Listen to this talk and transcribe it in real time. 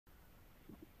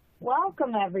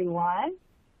Welcome, everyone,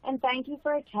 and thank you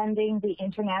for attending the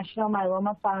International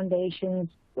Myeloma Foundation's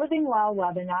Living Well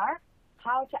webinar,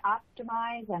 How to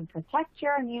Optimize and Protect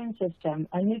Your Immune System,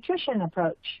 a Nutrition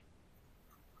Approach.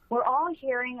 We're all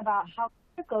hearing about how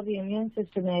critical the immune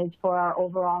system is for our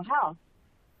overall health.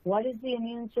 What is the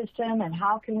immune system and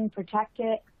how can we protect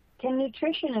it? Can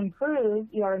nutrition improve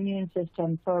your immune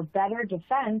system for better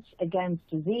defense against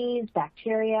disease,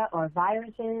 bacteria, or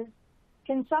viruses?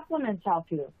 Can supplements help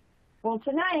you? Well,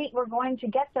 tonight we're going to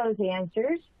get those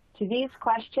answers to these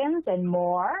questions and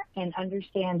more and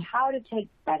understand how to take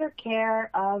better care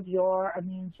of your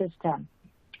immune system.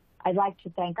 I'd like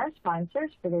to thank our sponsors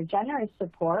for their generous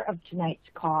support of tonight's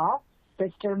call,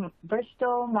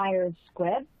 Bristol Myers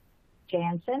Squibb,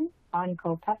 Janssen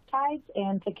Oncopeptides,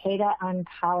 and Takeda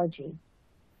Oncology.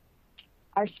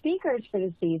 Our speakers for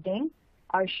this evening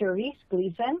are Cherise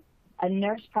Gleason, a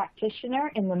nurse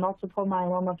practitioner in the multiple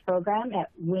myeloma program at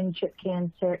Winship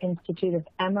Cancer Institute of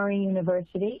Emory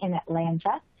University in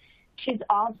Atlanta. She's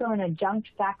also an adjunct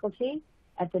faculty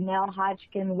at the Nell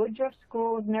Hodgkin Woodruff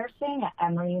School of Nursing at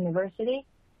Emory University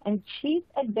and Chief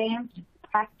Advanced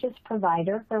Practice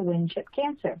Provider for Winship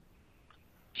Cancer.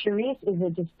 Cherise is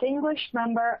a distinguished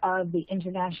member of the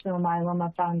International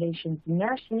Myeloma Foundation's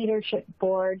Nurse Leadership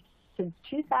Board since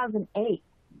 2008.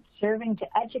 Serving to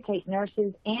educate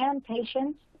nurses and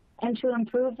patients and to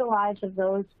improve the lives of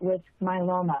those with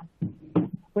myeloma.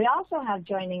 We also have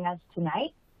joining us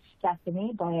tonight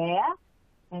Stephanie Boyea,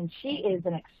 and she is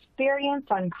an experienced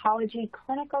oncology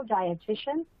clinical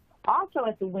dietitian, also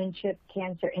at the Winship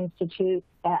Cancer Institute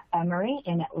at Emory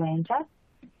in Atlanta.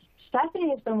 Stephanie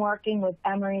has been working with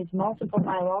Emory's multiple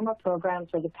myeloma program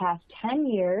for the past 10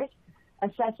 years,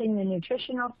 assessing the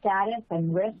nutritional status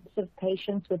and risks of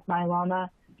patients with myeloma,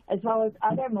 as well as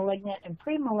other malignant and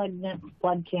pre-malignant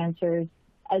blood cancers,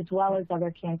 as well as other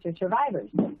cancer survivors.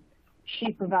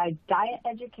 She provides diet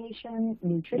education,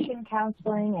 nutrition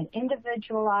counseling, and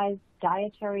individualized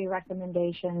dietary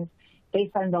recommendations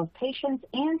based on both patients'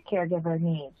 and caregiver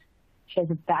needs. She has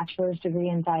a bachelor's degree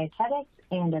in dietetics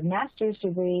and a master's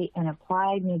degree in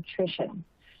applied nutrition.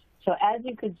 So as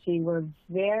you could see, we're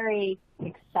very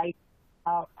excited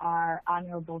about our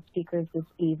honorable speakers this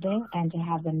evening and to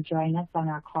have them join us on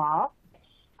our call.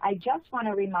 I just want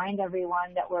to remind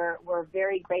everyone that we're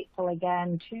very grateful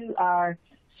again to our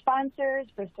sponsors,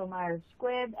 Bristol Myers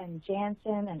Squibb and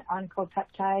Janssen and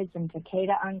Oncopeptides and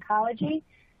Takeda Oncology.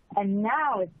 And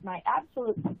now it's my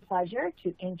absolute pleasure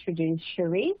to introduce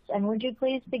Cherise, and would you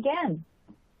please begin?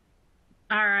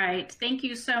 All right, thank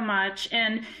you so much,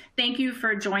 and thank you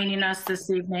for joining us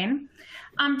this evening.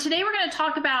 Today we're going to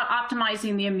talk about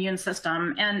optimizing the immune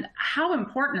system, and how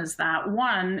important is that?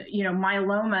 One,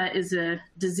 myeloma is a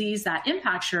disease that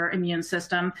impacts your immune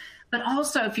system, but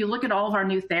also if you look at all of our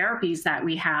new therapies that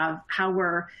we have, how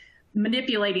we're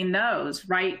manipulating those,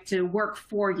 right, to work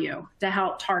for you to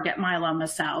help target myeloma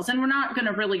cells. And we're not going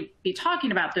to really be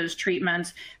talking about those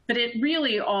treatments, but it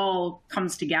really all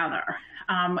comes together.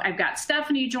 I've got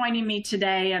Stephanie joining me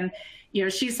today, and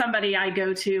she's somebody I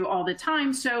go to all the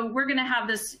time. So we're going to have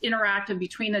this interactive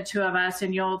between the two of us,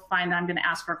 and you'll find that I'm going to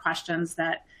ask her questions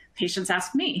that patients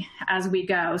ask me as we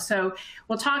go. So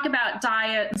we'll talk about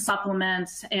diet and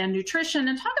supplements and nutrition,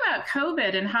 and talk about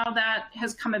COVID and how that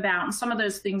has come about and some of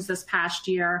those things this past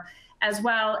year, as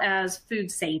well as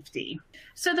food safety.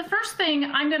 So the first thing,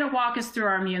 I'm going to walk us through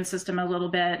our immune system a little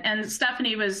bit. And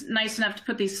Stephanie was nice enough to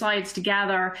put these slides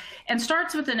together and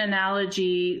starts with an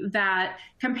analogy that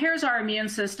compares our immune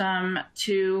system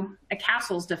to a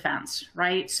castle's defense,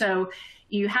 right? So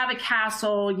you have a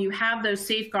castle, you have those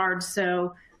safeguards,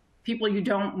 so people you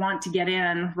don't want to get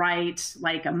in, right?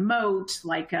 Like a moat,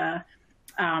 like the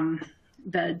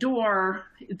door,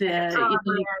 the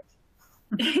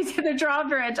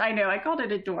drawbridge. I know, I called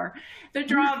it a door. The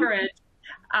drawbridge,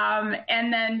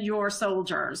 and then your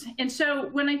soldiers. And so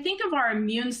when I think of our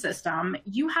immune system,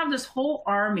 you have this whole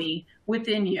army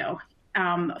within you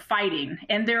fighting,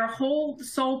 and their whole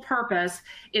sole purpose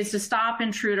is to stop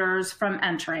intruders from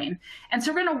entering. And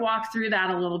so we're going to walk through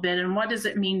that a little bit, and what does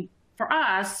it mean for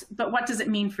us, but what does it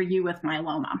mean for you with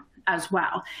myeloma as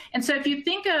well? And so if you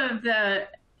think of the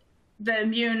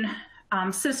immune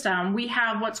system, we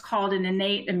have what's called an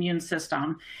innate immune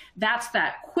system. That's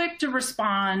that quick to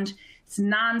respond. It's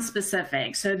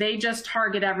non-specific, so they just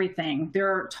target everything.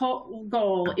 Their total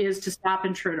goal is to stop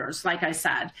intruders, like I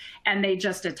said, and they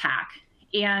just attack.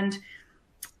 And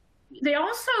they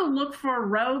also look for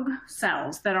rogue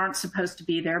cells that aren't supposed to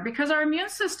be there, because our immune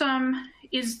system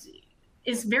is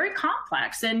very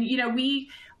complex. And we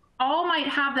all might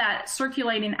have that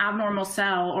circulating abnormal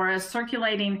cell or a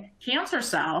circulating cancer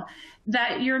cell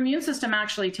that your immune system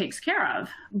actually takes care of.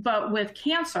 But with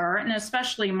cancer, and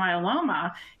especially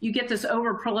myeloma, you get this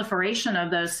overproliferation of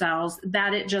those cells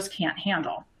that it just can't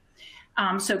handle.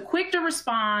 So quick to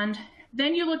respond.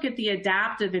 Then you look at the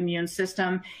adaptive immune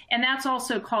system, and that's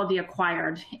also called the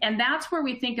acquired. And that's where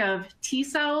we think of T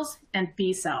cells and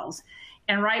B cells.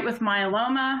 And right with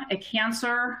myeloma, a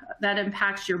cancer that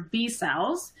impacts your B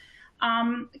cells,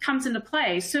 comes into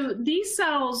play. So these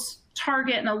cells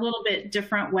target in a little bit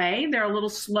different way. They're a little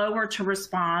slower to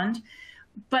respond,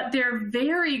 but they're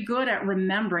very good at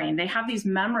remembering. They have these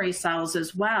memory cells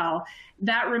as well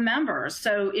that remember.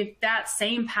 So if that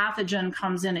same pathogen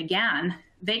comes in again,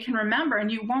 they can remember,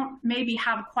 and you won't maybe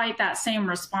have quite that same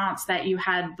response that you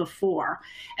had before.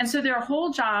 And so their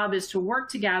whole job is to work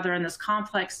together in this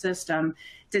complex system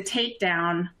to take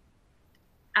down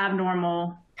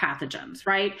abnormal pathogens,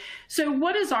 right? So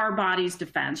what is our body's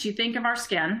defense? You think of our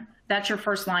skin. That's your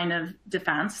first line of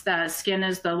defense. The skin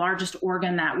is the largest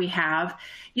organ that we have.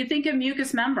 You think of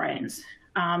mucous membranes,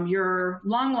 your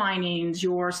lung linings,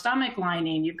 your stomach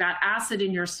lining. You've got acid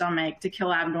in your stomach to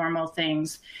kill abnormal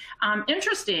things.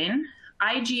 Interesting,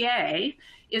 IgA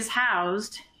is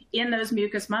housed in those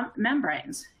mucous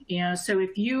membranes. So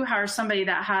if you are somebody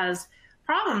that has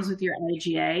problems with your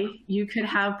IgA, you could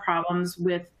have problems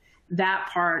with that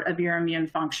part of your immune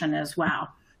function as well.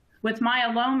 With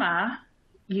myeloma,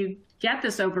 you get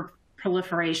this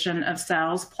overproliferation of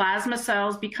cells. Plasma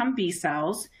cells become B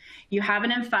cells. You have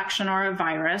an infection or a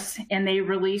virus, and they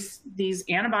release these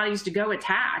antibodies to go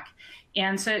attack.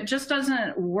 And so it just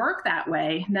doesn't work that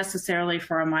way necessarily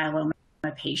for a myeloma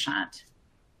patient.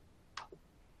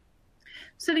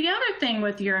 So the other thing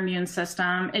with your immune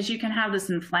system is you can have this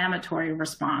inflammatory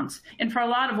response. And for a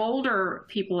lot of older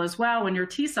people as well, when your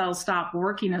T cells stop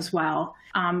working as well,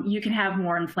 you can have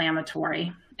more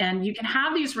inflammatory. And you can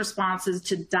have these responses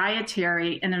to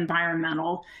dietary and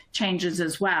environmental changes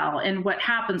as well. And what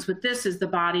happens with this is the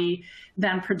body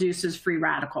then produces free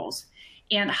radicals.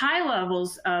 And high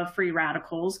levels of free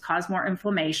radicals cause more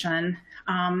inflammation.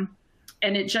 And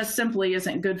it just simply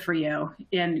isn't good for you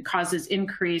and causes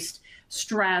increased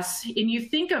stress. And you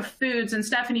think of foods, and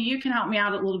Stephanie, you can help me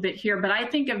out a little bit here, but I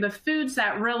think of the foods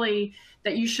that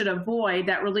you should avoid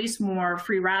that release more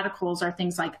free radicals are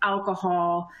things like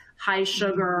alcohol, high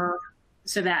sugar,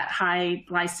 so that high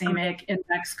glycemic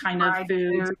index kind of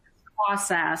foods,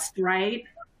 processed, right?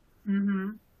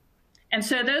 Mm-hmm. And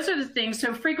so those are the things.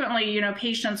 So frequently,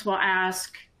 patients will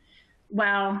ask,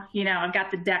 well, I've got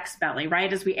the Dex belly,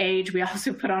 right? As we age, we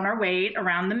also put on our weight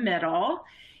around the middle.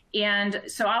 And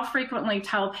so I'll frequently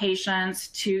tell patients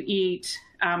to eat,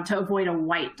 to avoid a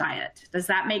white diet. Does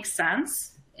that make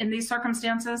sense in these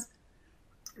circumstances?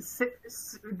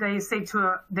 They say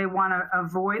they want to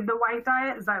avoid the white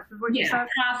diet? Is that what you said?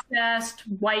 Processed,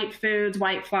 white foods,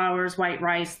 white flours, white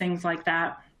rice, things like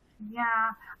that.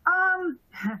 Yeah.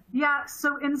 Yeah.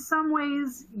 So in some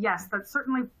ways, yes, that's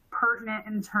certainly pertinent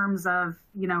in terms of,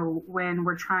 when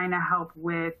we're trying to help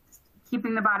with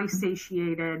keeping the body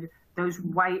satiated, those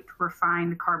white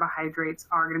refined carbohydrates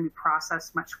are going to be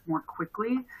processed much more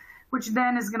quickly, which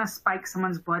then is going to spike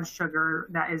someone's blood sugar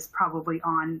that is probably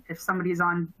on, if somebody's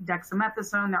on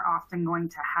dexamethasone, they're often going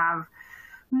to have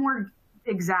more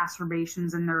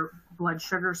exacerbations in their blood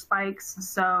sugar spikes.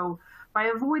 So by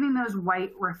avoiding those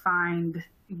white refined,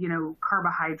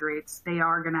 carbohydrates, they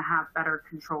are going to have better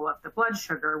control of the blood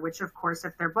sugar, which of course,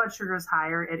 if their blood sugar is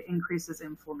higher, it increases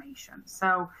inflammation.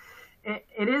 So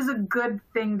it is a good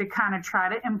thing to kind of try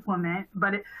to implement,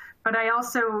 but I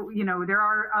also, there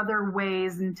are other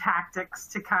ways and tactics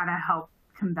to kind of help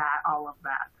combat all of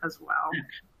that as well.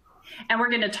 And we're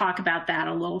going to talk about that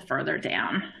a little further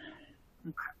down.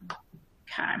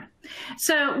 Okay.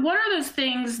 So what are those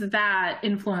things that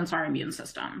influence our immune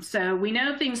system? So we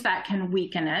know things that can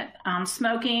weaken it.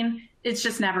 Smoking, it's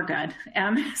just never good.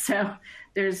 So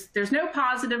there's no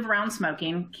positive around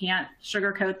smoking. Can't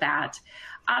sugarcoat that.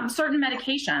 Certain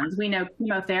medications, we know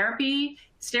chemotherapy,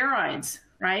 steroids,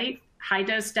 right? High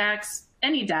dose Dex,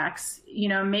 any Dex,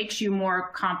 makes you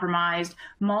more compromised.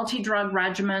 Multi-drug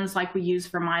regimens like we use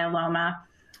for myeloma.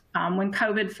 When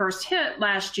COVID first hit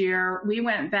last year, we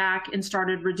went back and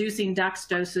started reducing Dex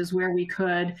doses where we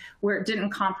could, where it didn't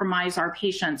compromise our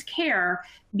patients' care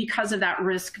because of that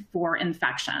risk for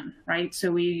infection, right?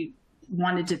 So we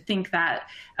wanted to think about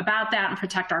that and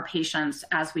protect our patients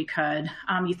as we could.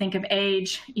 You think of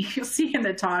age, you'll see in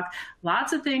the talk,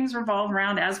 lots of things revolve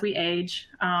around as we age.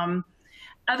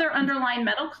 Other underlying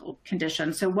medical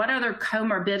conditions. So what other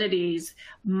comorbidities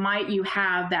might you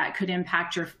have that could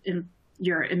impact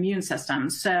your immune system.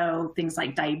 So things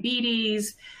like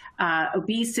diabetes,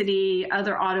 obesity,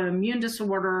 other autoimmune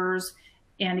disorders.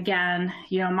 And again,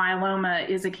 myeloma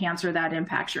is a cancer that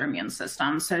impacts your immune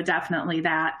system. So definitely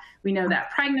that. We know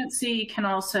that pregnancy can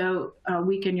also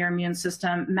weaken your immune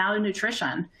system,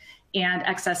 malnutrition, and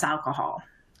excess alcohol.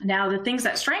 Now, the things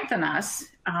that strengthen us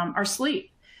are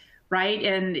sleep, right?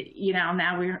 And,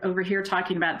 now we're over here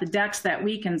talking about the DEX that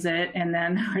weakens it, and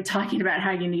then we're talking about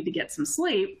how you need to get some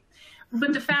sleep.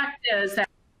 But the fact is that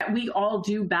we all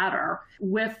do better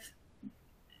with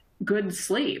good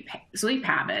sleep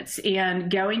habits, and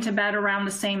going to bed around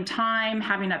the same time,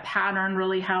 having a pattern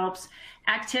really helps.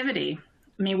 Activity.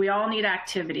 I mean, we all need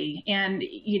activity. And,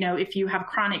 if you have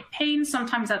chronic pain,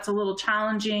 sometimes that's a little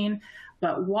challenging,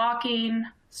 but walking,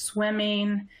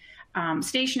 swimming,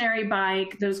 stationary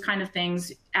bike, those kind of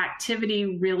things,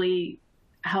 activity really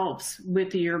helps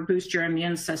with boost your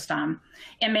immune system.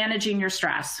 And managing your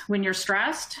stress. When you're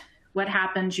stressed, what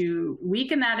happens? You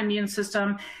weaken that immune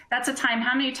system. That's a time,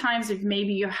 how many times have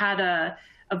maybe you had a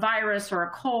virus or a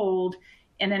cold,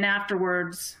 and then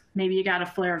afterwards, maybe you got a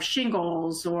flare of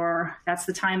shingles, or that's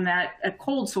the time that a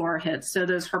cold sore hits. So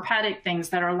those herpetic things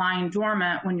that are lying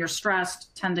dormant when you're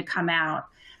stressed tend to come out.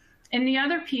 And the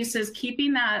other piece is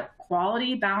keeping that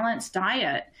quality, balanced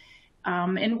diet.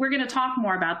 And we're going to talk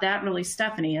more about that, really,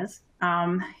 Stephanie is.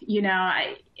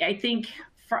 I think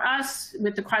for us,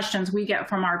 with the questions we get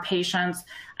from our patients,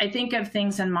 I think of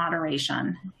things in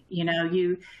moderation.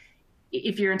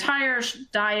 If your entire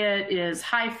diet is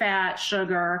high fat,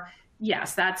 sugar,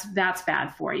 yes, that's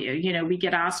bad for you. We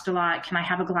get asked a lot, can I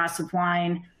have a glass of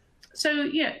wine? So,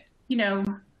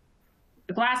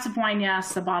 a glass of wine,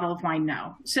 yes, a bottle of wine,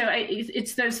 no. So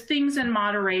it's those things in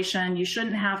moderation. You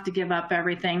shouldn't have to give up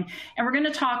everything. And we're going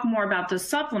to talk more about the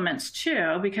supplements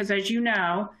too, because as you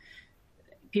know,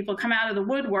 people come out of the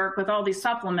woodwork with all these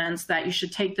supplements that you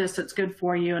should take this, it's good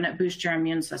for you, and it boosts your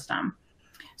immune system.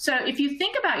 So if you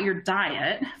think about your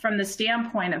diet from the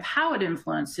standpoint of how it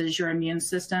influences your immune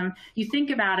system, you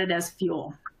think about it as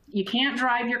fuel. You can't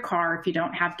drive your car if you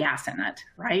don't have gas in it,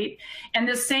 right? And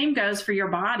the same goes for your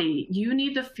body. You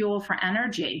need the fuel for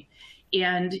energy,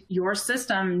 and your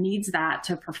system needs that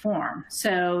to perform.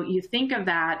 So you think of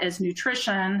that as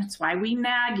nutrition. That's why we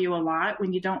nag you a lot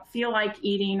when you don't feel like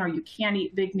eating or you can't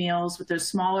eat big meals, with those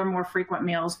smaller, more frequent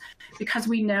meals, because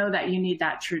we know that you need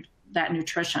that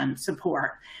nutrition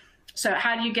support. So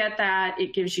how do you get that?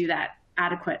 It gives you that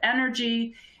adequate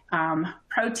energy,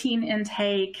 protein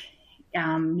intake,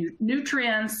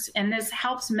 nutrients, and this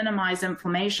helps minimize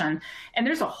inflammation. And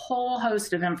there's a whole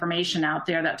host of information out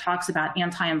there that talks about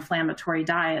anti-inflammatory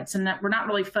diets, and that we're not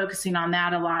really focusing on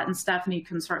that a lot, and Stephanie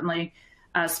can certainly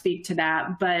speak to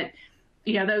that. But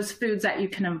those foods that you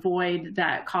can avoid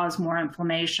that cause more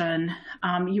inflammation,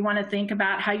 you want to think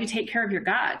about how you take care of your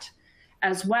gut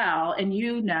as well. And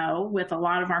with a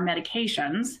lot of our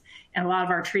medications and a lot of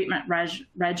our treatment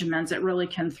regimens, it really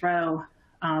can throw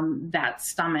that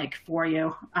stomach for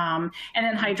you. And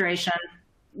then hydration.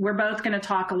 We're both going to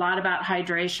talk a lot about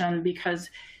hydration, because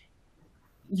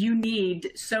you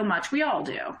need so much. We all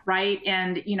do, right?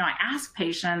 And, I ask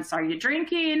patients, are you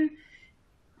drinking?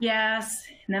 Yes.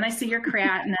 And then I see your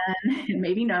creatinine, and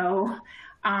maybe no.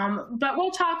 But we'll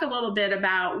talk a little bit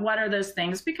about what are those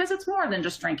things, because it's more than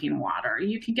just drinking water.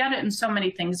 You can get it in so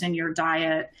many things in your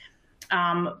diet.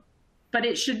 But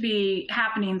it should be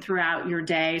happening throughout your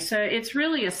day. So it's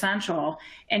really essential,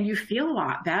 and you feel a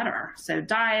lot better. So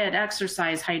diet,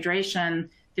 exercise, hydration,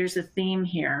 there's a theme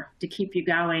here to keep you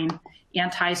going,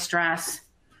 anti-stress.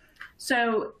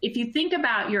 So if you think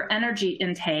about your energy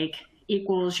intake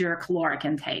equals your caloric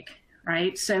intake,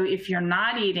 right? So if you're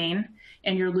not eating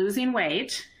and you're losing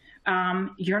weight,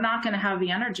 you're not going to have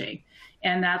the energy.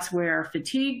 And that's where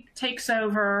fatigue takes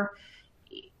over.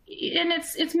 And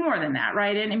it's more than that,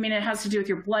 right? And I mean, it has to do with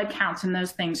your blood counts and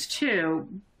those things too,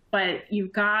 but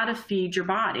you've got to feed your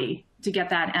body to get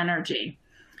that energy.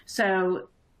 So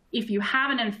if you have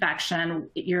an infection,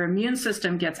 your immune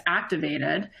system gets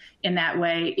activated in that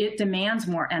way. It demands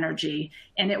more energy,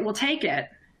 and it will take it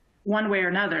one way or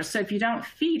another. So if you don't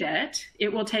feed it,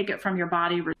 it will take it from your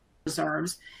body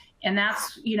reserves. And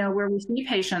that's, where we see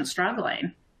patients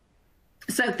struggling.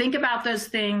 So think about those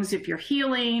things. If you're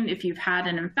healing, if you've had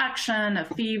an infection, a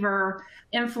fever,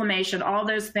 inflammation, all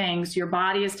those things, your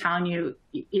body is telling you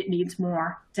it needs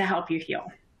more to help you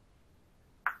heal.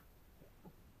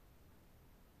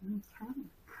 Okay.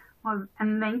 Well,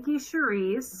 and thank you,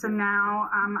 Cherise. So now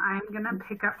I'm going to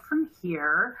pick up from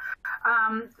here.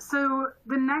 So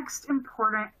the next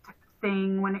important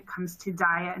thing when it comes to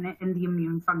diet and the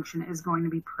immune function is going to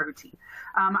be protein.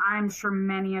 I'm sure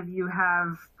many of you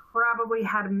have probably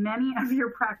had many of your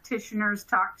practitioners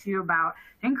talk to you about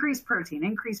increased protein,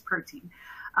 increased protein.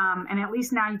 And at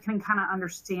least now you can kind of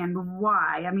understand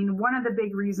why. I mean, one of the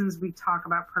big reasons we talk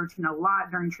about protein a lot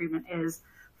during treatment is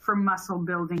for muscle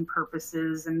building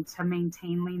purposes and to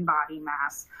maintain lean body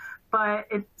mass. But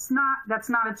that's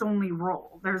not its only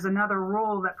role. There's another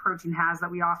role that protein has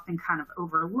that we often kind of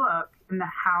overlook in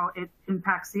how it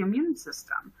impacts the immune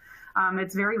system.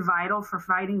 It's very vital for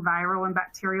fighting viral and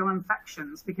bacterial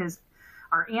infections because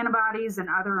our antibodies and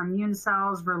other immune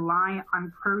cells rely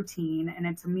on protein and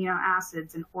its amino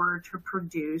acids in order to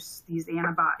produce these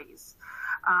antibodies.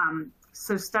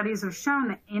 So studies have shown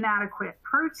that inadequate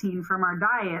protein from our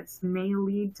diets may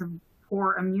lead to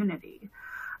poor immunity.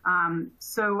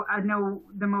 So I know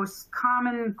the most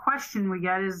common question we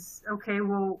get is, okay,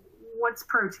 well, what's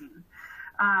protein?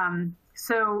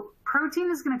 So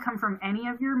protein is going to come from any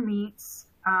of your meats,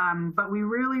 but we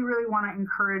really, really want to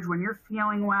encourage when you're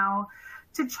feeling well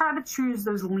to try to choose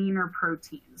those leaner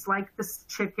proteins like this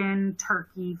chicken,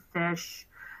 turkey, fish,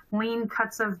 lean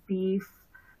cuts of beef,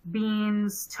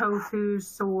 beans, tofu,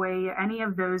 soy, any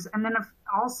of those, and then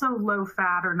also low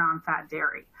fat or non-fat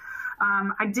dairy.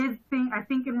 I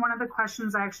think in one of the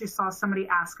questions I actually saw somebody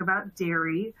ask about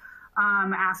dairy,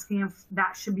 asking if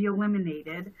that should be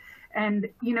eliminated. And,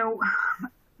 you know,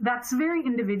 that's very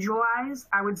individualized.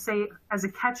 I would say as a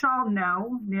catch-all,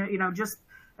 no. You know, just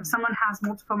if someone has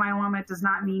multiple myeloma, it does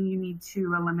not mean you need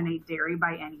to eliminate dairy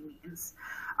by any means.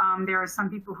 There are some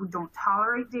people who don't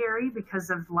tolerate dairy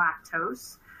because of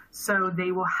lactose. So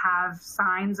they will have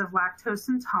signs of lactose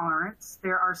intolerance.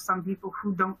 There are some people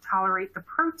who don't tolerate the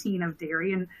protein of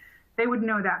dairy, and they would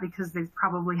know that because they've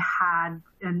probably had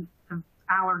an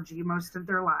allergy most of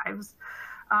their lives.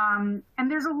 And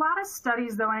there's a lot of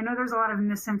studies, though. I know there's a lot of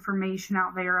misinformation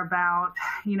out there about,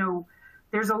 you know,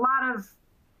 there's a lot of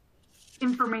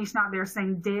information out there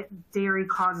saying dairy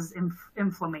causes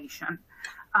inflammation.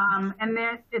 And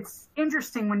then it's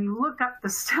interesting when you look up the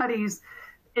studies,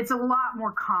 it's a lot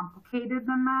more complicated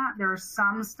than that. There are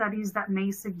some studies that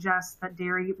may suggest that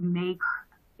dairy may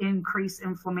increase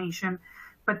inflammation,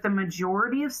 but the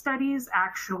majority of studies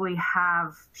actually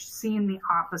have seen the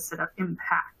opposite of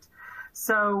impact.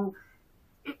 So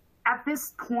at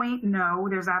this point, no,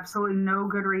 there's absolutely no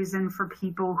good reason for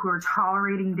people who are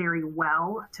tolerating dairy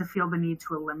well to feel the need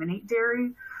to eliminate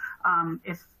dairy.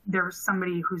 If there's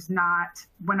somebody who's not,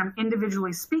 when I'm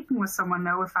individually speaking with someone,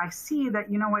 though, if I see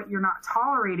that, you know what, you're not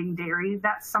tolerating dairy,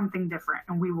 that's something different.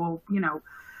 And we will, you know,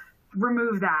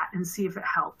 remove that and see if it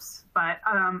helps. But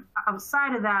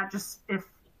outside of that, just if,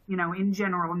 you know, in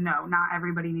general, no, not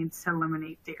everybody needs to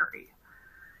eliminate dairy.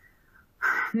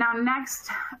 Now, next,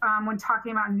 when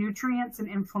talking about nutrients and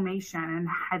inflammation and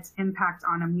its impact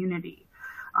on immunity,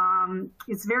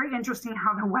 it's very interesting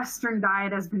how the Western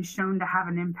diet has been shown to have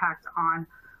an impact on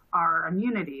our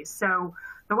immunity. So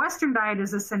the Western diet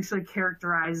is essentially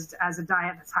characterized as a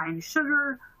diet that's high in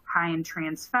sugar, high in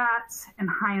trans fats, and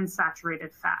high in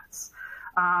saturated fats.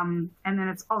 And then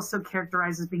it's also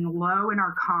characterized as being low in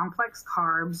our complex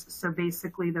carbs. So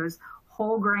basically those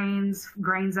whole grains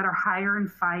that are higher in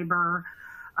fiber.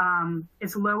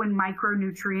 It's low in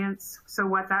micronutrients. So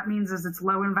what that means is it's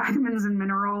low in vitamins and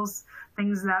minerals,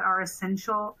 things that are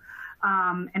essential,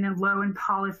 and then low in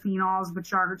polyphenols,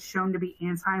 which are shown to be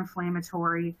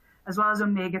anti-inflammatory, as well as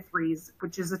omega-3s,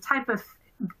 which is a type of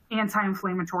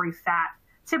anti-inflammatory fat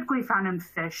typically found in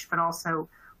fish, but also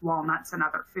walnuts and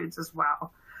other foods as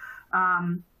well.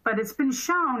 But it's been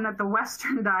shown that the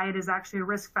Western diet is actually a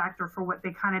risk factor for what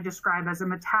they kind of describe as a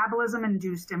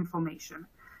metabolism-induced inflammation.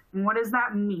 And what does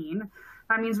that mean?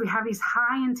 That means we have these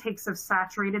high intakes of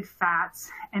saturated fats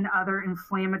and other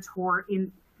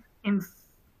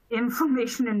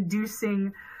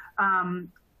inflammation-inducing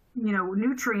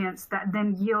nutrients that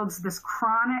then yields this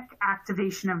chronic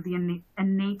activation of the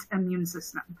innate immune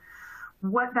system.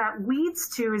 What that leads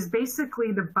to is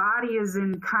basically the body is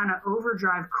in kind of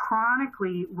overdrive,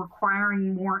 chronically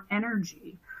requiring more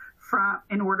energy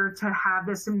in order to have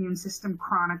this immune system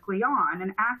chronically on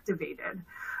and activated.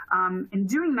 In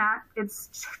doing that,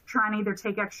 it's trying to either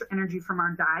take extra energy from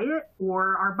our diet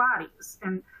or our bodies.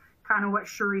 And kind of what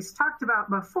Cherise talked about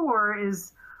before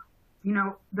is, you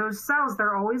know, those cells,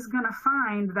 they're always going to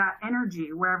find that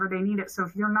energy wherever they need it. So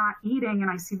if you're not eating,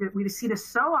 and we see this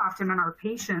so often in our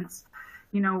patients,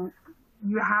 you know,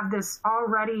 you have this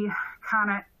already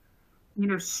kind of, you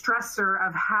know, stressor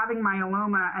of having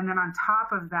myeloma. And then on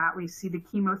top of that, we see the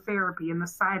chemotherapy and the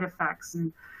side effects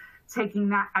and taking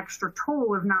that extra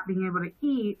toll of not being able to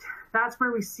eat. That's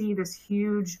where we see this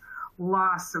huge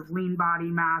loss of lean body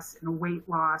mass and weight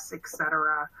loss, et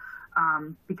cetera,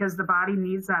 because the body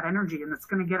needs that energy and it's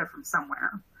going to get it from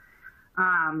somewhere.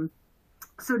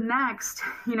 So next,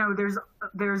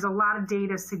 there's a lot of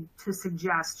data to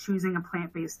suggest choosing a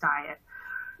plant-based diet.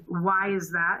 Why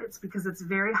is that? It's because it's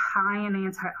very high in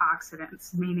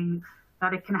antioxidants, meaning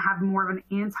that it can have more of an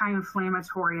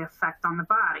anti-inflammatory effect on the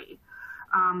body.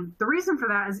 The reason for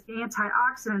that is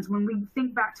antioxidants. When we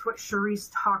think back to what Charisse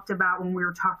talked about when we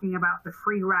were talking about the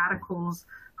free radicals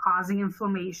causing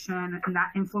inflammation and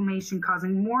that inflammation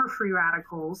causing more free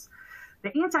radicals, the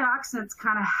antioxidants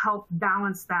kind of help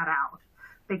balance that out.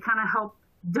 They kind of help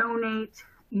donate,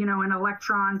 an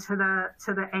electron to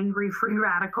the angry free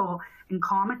radical and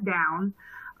calm it down.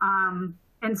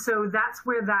 And so that's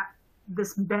where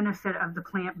this benefit of the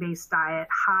plant-based diet,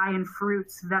 high in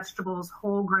fruits, vegetables,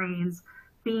 whole grains,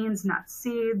 beans, nuts,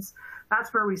 seeds,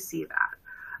 that's where we see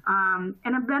that.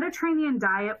 And a Mediterranean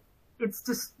diet,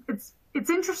 it's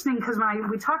interesting because when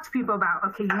we talk to people about,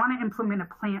 okay, you want to implement a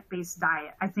plant-based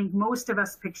diet, I think most of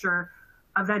us picture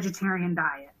a vegetarian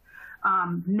diet,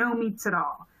 no meats at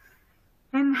all.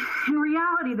 And in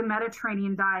reality, the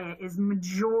Mediterranean diet is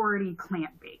majority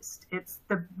plant-based. It's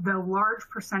the large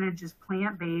percentage is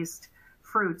plant-based,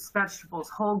 fruits, vegetables,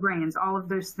 whole grains, all of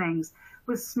those things,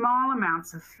 with small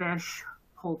amounts of fish,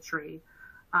 poultry,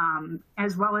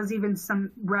 as well as even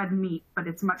some red meat, but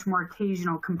it's much more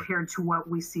occasional compared to what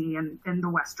we see in the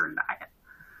Western diet.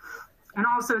 And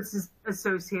also it's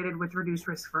associated with reduced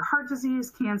risk for heart disease,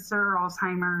 cancer,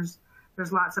 Alzheimer's.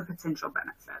 There's lots of potential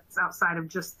benefits outside of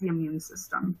just the immune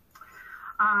system.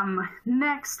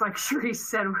 Next, like Charisse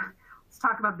said, let's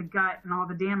talk about the gut and all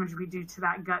the damage we do to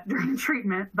that gut during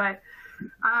treatment. But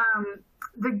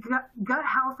the gut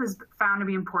health is found to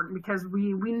be important because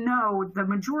we know the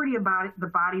majority of the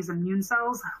body's immune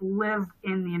cells live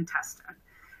in the intestine.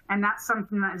 And that's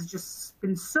something that has just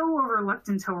been so overlooked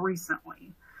until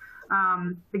recently.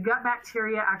 The gut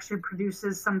bacteria actually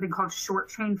produces something called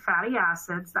short-chain fatty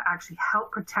acids that actually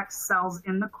help protect cells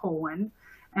in the colon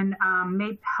and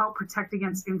may help protect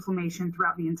against inflammation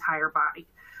throughout the entire body.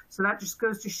 So that just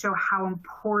goes to show how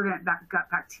important that gut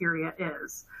bacteria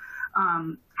is.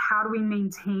 How do we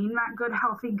maintain that good,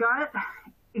 healthy gut?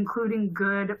 Including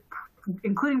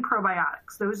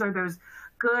probiotics. Those are those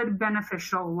good,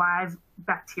 beneficial live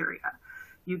bacteria.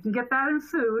 You can get that in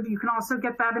food. You can also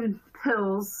get that in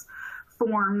pills,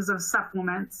 forms of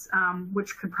supplements,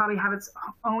 which could probably have its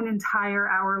own entire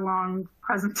hour-long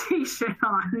presentation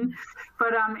on.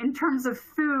 But in terms of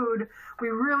food, we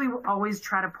really always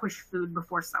try to push food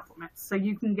before supplements. So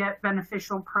you can get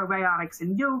beneficial probiotics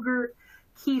in yogurt,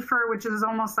 kefir, which is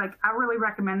almost like, I really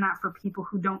recommend that for people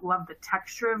who don't love the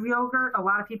texture of yogurt. A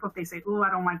lot of people, if they say, oh, I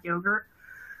don't like yogurt,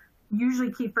 usually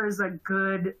kefir is a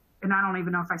good, and I don't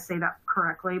even know if I say that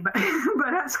correctly, but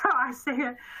that's how I say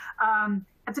it.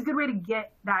 It's a good way to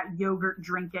get that yogurt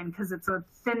drink in because it's a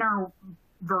thinner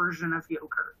version of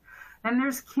yogurt. Then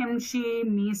there's kimchi,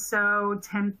 miso,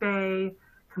 tempeh,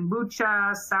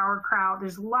 kombucha, sauerkraut.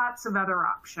 There's lots of other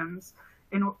options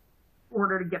in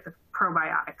order to get the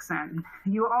probiotics in.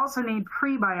 You also need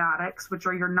prebiotics, which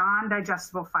are your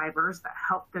non-digestible fibers that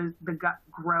help the gut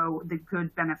grow the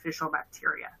good beneficial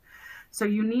bacteria. So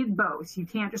you need both. You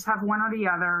can't just have one or the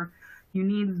other. You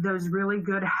need those really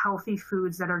good, healthy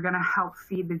foods that are going to help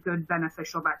feed the good,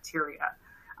 beneficial bacteria.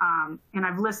 And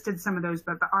I've listed some of those,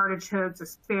 but the artichokes,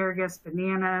 asparagus,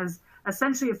 bananas.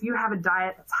 Essentially, if you have a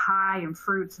diet that's high in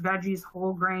fruits, veggies,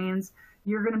 whole grains,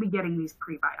 you're going to be getting these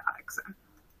prebiotics in.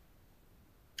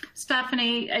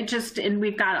 Stephanie, and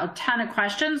we've got a ton of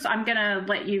questions. I'm going to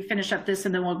let you finish up this,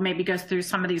 and then we'll maybe go through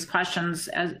some of these questions.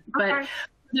 But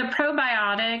the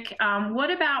probiotic, what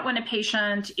about when a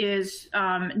patient is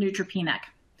neutropenic?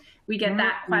 We get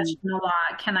that question a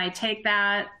lot. Can I take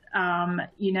that,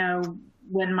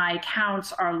 when my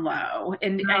counts are low?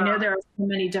 And I know there are so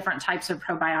many different types of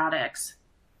probiotics.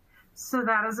 So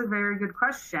that is a very good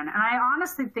question. And I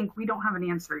honestly think we don't have an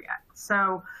answer yet.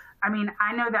 So, I mean,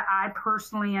 I know that I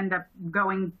personally end up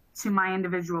going to my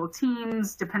individual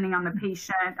teams, depending on the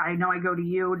patient. I know I go to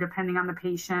you, depending on the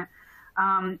patient.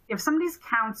 If somebody's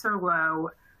counts are low,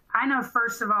 I know,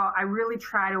 first of all, I really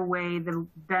try to weigh the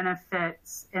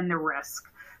benefits and the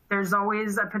risk. There's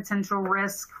always a potential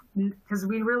risk because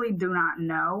we really do not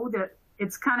know. That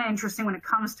it's kind of interesting when it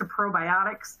comes to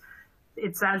probiotics.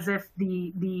 It's as if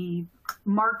the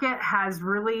market has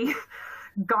really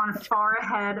gone far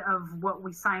ahead of what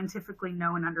we scientifically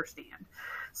know and understand.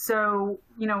 So,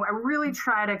 I really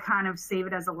try to kind of save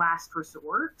it as a last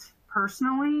resort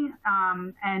personally,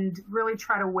 and really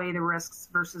try to weigh the risks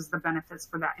versus the benefits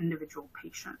for that individual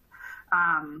patient,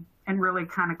 and really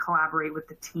kind of collaborate with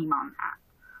the team on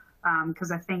that.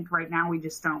 Because I think right now we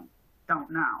just don't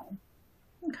know.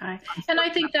 Okay. And I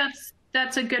think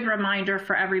That's a good reminder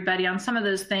for everybody on some of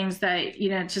those things that,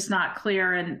 it's just not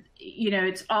clear. And,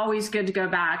 it's always good to go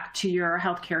back to your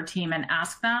healthcare team and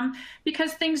ask them,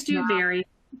 because things do vary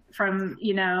from,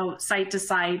 site to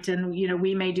site. And,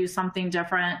 we may do something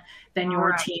different than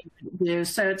your team do.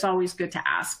 So it's always good to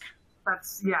ask.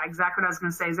 That's, exactly what I was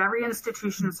going to say, is every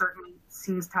institution certainly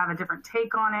seems to have a different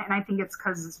take on it. And I think it's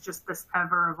because it's just this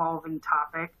ever evolving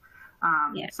topic.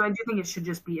 So I do think it should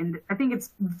just be, I think it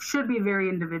should be very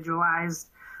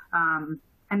individualized. And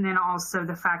then also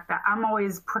the fact that I'm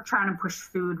always trying to push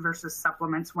food versus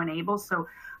supplements when able. So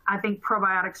I think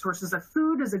probiotic sources of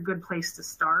food is a good place to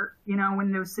start,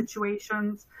 in those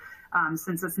situations,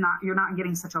 since you're not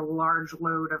getting such a large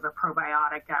load of a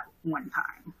probiotic at one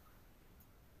time.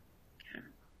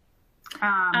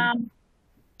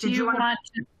 Do you want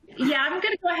to? Yeah, I'm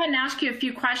going to go ahead and ask you a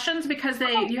few questions, because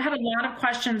you had a lot of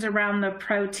questions around the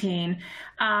protein.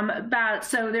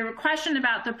 So there were questions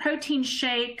about the protein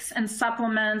shakes and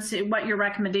supplements, what your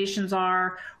recommendations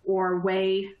are, or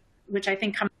whey, which I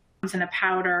think comes in a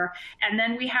powder. And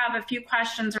then we have a few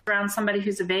questions around somebody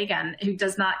who's a vegan who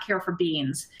does not care for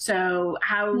beans. So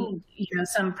how,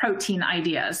 some protein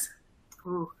ideas.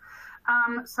 Ooh.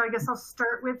 So I guess I'll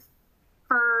start with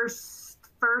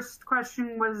first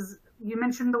question was, you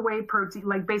mentioned the whey protein,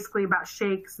 like basically about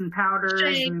shakes and powders.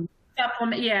 And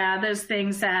supplement, those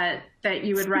things that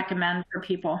you would recommend for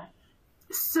people.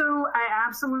 So I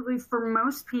absolutely, for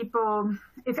most people,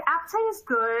 if appetite is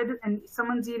good and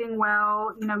someone's eating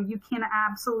well, you can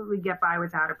absolutely get by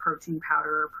without a protein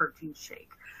powder or protein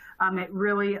shake. It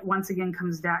really, once again,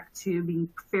 comes back to being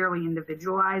fairly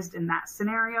individualized in that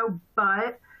scenario.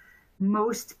 But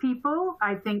most people,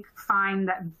 I think, find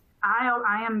that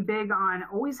I am big on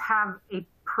always have a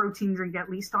protein drink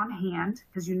at least on hand,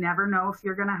 because you never know if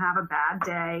you're going to have a bad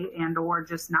day and or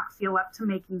just not feel up to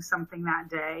making something that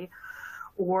day,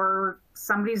 or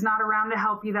somebody's not around to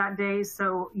help you that day.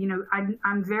 So,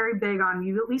 I'm very big on,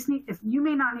 you at least need, if you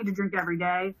may not need to drink every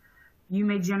day, you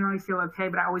may generally feel okay,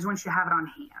 but I always want you to have it on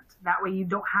hand. That way you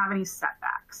don't have any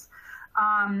setbacks.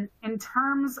 In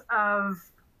terms of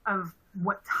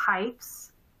what types,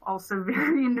 also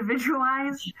very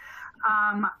individualized.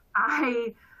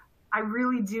 I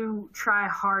really do try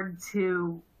hard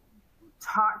to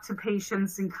talk to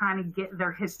patients and kind of get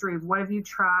their history of what have you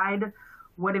tried,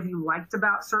 what have you liked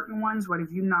about certain ones, what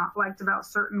have you not liked about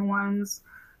certain ones,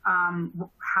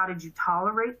 how did you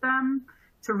tolerate them,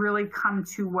 to really come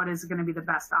to what is going to be the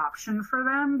best option for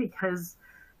them, because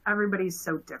everybody's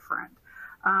so different.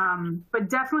 But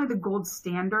definitely the gold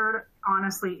standard,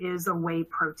 honestly, is a whey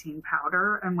protein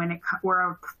powder. And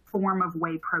where a form of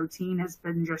whey protein has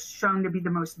been just shown to be the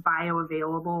most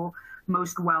bioavailable,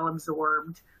 most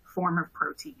well-absorbed form of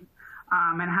protein,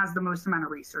 and has the most amount of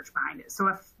research behind it. So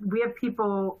if we have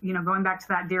people, going back to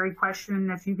that dairy question,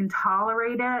 if you can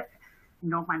tolerate it, you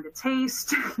don't mind the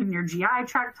taste, and your GI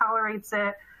tract tolerates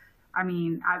it, I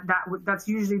mean, that's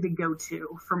usually the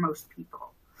go-to for most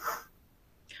people.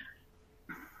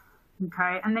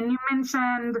 Okay, and then you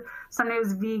mentioned somebody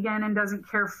who's vegan and doesn't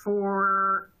care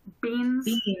for beans.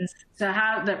 So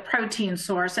how the protein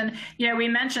source, and we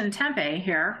mentioned tempeh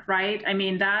here, right? I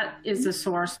mean, that is a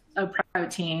source of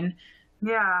protein.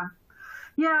 Yeah.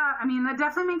 I mean, that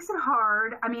definitely makes it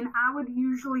hard. I mean, I would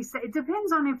usually say it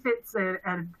depends on if it's a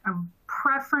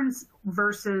preference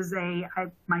versus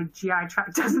my GI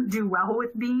tract doesn't do well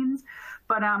with beans.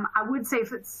 But I would say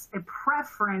if it's a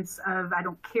preference of I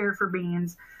don't care for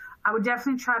beans, I would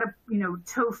definitely try to,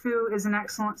 tofu is an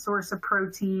excellent source of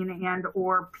protein, and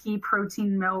or pea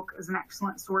protein milk is an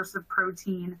excellent source of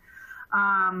protein.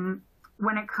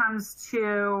 When it comes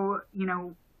to,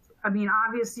 I mean,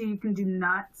 obviously you can do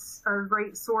nuts are a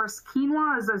great source.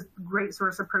 Quinoa is a great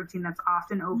source of protein that's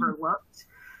often overlooked.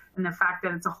 And the fact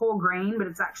that it's a whole grain, but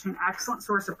it's actually an excellent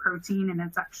source of protein, and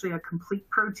it's actually a complete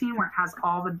protein where it has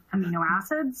all the amino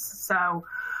acids. So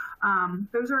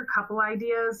those are a couple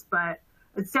ideas, but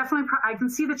it's definitely, I can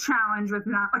see the challenge with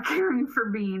not caring for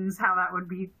beans, how that would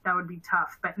be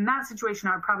tough. But in that situation,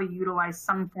 I would probably utilize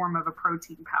some form of a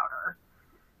protein powder,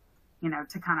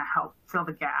 to kind of help fill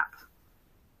the gap.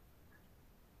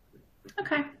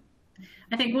 Okay.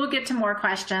 I think we'll get to more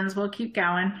questions. We'll keep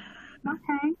going.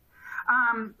 Okay.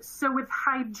 So with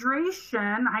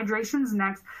hydration's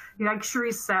next. Like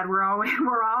Cherise said, we're all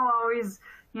always,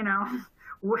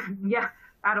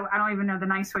 I don't even know the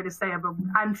nice way to say it, but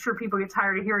I'm sure people get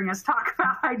tired of hearing us talk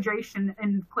about hydration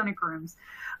in clinic rooms.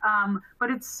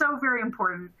 But it's so very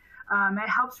important. It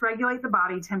helps regulate the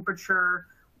body temperature.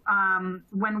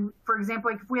 When, for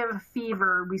example, like if we have a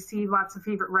fever, we see lots of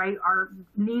fever, right? Our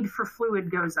need for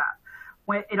fluid goes up.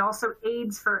 It also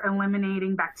aids for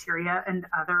eliminating bacteria and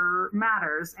other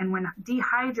matters. And when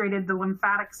dehydrated, the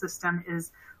lymphatic system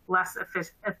is less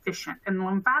efficient. And the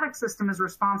lymphatic system is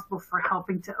responsible for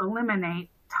helping to eliminate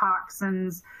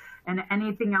toxins and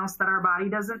anything else that our body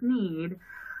doesn't need.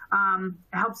 It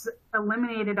helps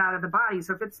eliminate it out of the body.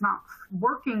 So if it's not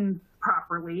working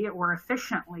properly or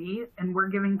efficiently, and we're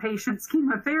giving patients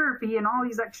chemotherapy and all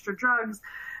these extra drugs,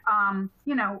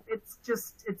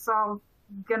 it's all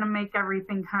going to make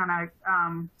everything kind of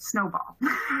snowball,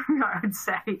 I would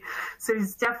say. So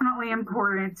it's definitely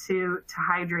important to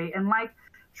hydrate. And like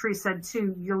Therese said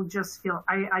too, you'll just feel,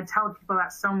 I tell people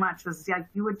that so much, is like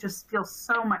you would just feel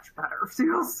so much better.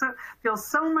 Feel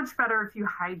so much better if you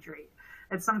hydrate.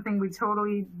 It's something we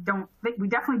totally don't think, we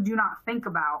definitely do not think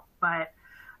about, but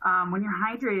when you're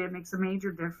hydrated, it makes a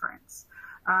major difference.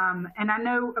 And I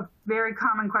know a very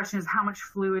common question is, how much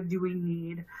fluid do we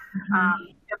need?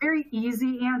 A very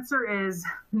easy answer is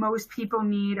most people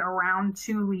need around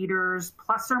 2 liters,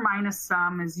 plus or minus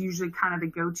some is usually kind of the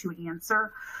go-to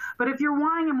answer. But if you're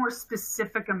wanting a more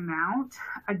specific amount,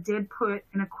 I did put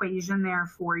an equation there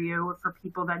for you for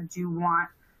people that do want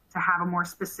to have a more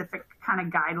specific kind of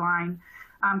guideline.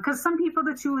 Because some people,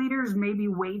 the 2 liters may be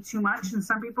way too much, and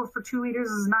some people for 2 liters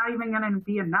is not even going to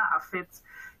be enough.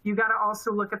 You got to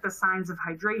also look at the signs of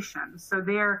hydration. So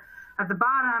there at the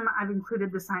bottom, I've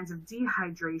included the signs of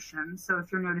dehydration. So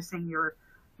if you're noticing your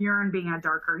urine being a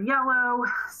darker yellow,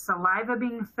 saliva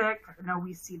being thick, I know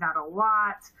we see that a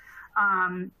lot,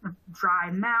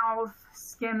 dry mouth,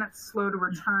 skin that's slow to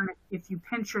return. If you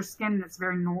pinch your skin, it's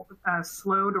very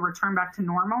slow to return back to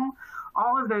normal.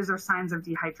 All of those are signs of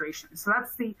dehydration. So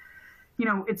that's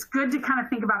it's good to kind of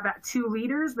think about that 2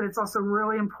 liters, but it's also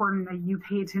really important that you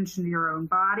pay attention to your own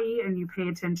body and you pay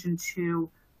attention to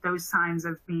those signs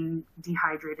of being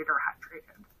dehydrated or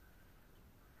hydrated.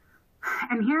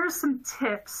 And here's some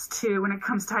tips too when it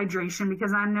comes to hydration,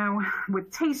 because I know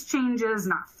with taste changes,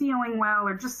 not feeling well,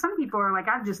 or just some people are like,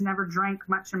 I've just never drank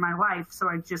much in my life, so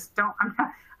I don't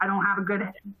have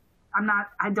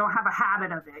a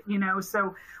habit of it,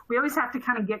 so we always have to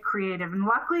kind of get creative. And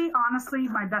luckily, honestly,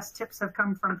 my best tips have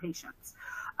come from patients.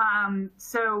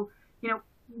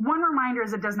 One reminder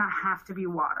is it does not have to be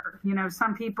water.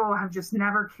 Some people have just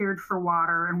never cared for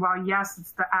water. And while, yes,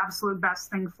 it's the absolute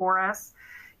best thing for us,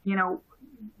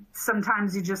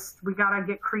 sometimes we got to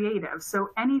get creative.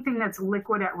 So anything that's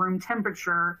liquid at room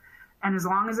temperature, and as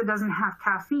long as it doesn't have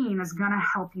caffeine, is going to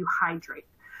help you hydrate.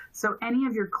 So any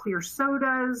of your clear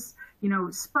sodas,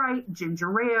 Sprite,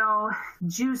 ginger ale,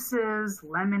 juices,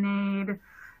 lemonade,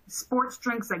 sports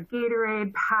drinks like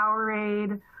Gatorade,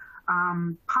 Powerade,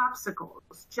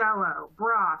 popsicles, Jello,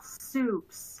 broths,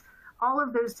 soups, all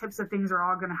of those types of things are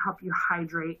all going to help you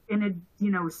hydrate.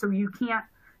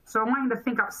 So I want you to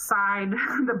think outside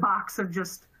the box of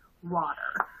just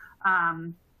water.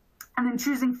 And then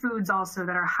choosing foods also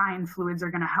that are high in fluids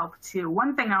are going to help too.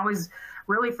 One thing I always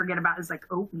really forget about is like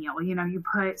oatmeal. You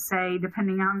put, say,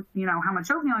 depending on, how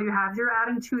much oatmeal you have, you're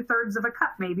adding 2/3 of a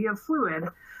cup maybe of fluid.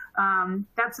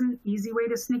 That's an easy way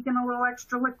to sneak in a little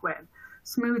extra liquid.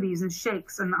 Smoothies and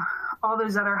shakes and all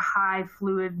those other high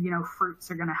fluid, fruits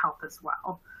are going to help as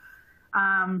well.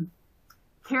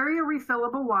 Carry a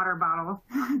refillable water bottle,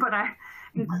 but I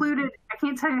included, I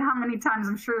can't tell you how many times,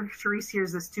 I'm sure Therese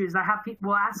hears this too, is I have people,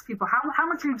 we'll ask people, how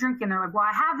much are you drinking? They're like, well,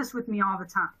 I have this with me all the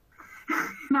time.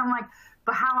 And I'm like,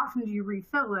 but how often do you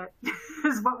refill it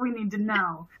is what we need to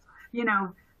know,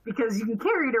 because you can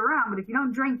carry it around, but if you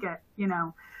don't drink it,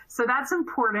 so that's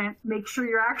important. Make sure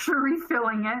you're actually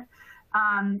refilling it.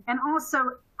 And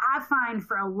also I find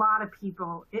for a lot of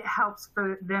people, it helps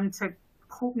for them to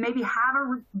maybe have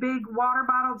a big water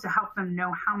bottle to help them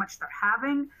know how much they're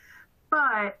having,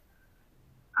 but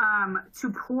to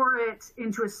pour it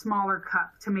into a smaller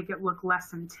cup to make it look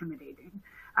less intimidating.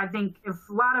 I think if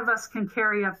a lot of us can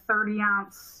carry a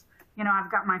 30-ounce, I've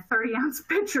got my 30-ounce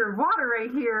pitcher of water right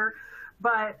here,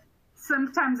 but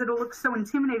sometimes it'll look so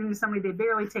intimidating to somebody, they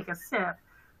barely take a sip.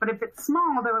 But if it's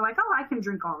small, they're like, oh, I can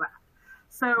drink all that.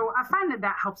 So I find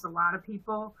that helps a lot of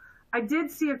people. I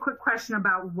did see a quick question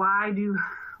about why do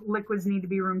liquids need to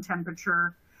be room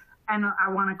temperature, and I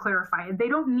want to clarify. They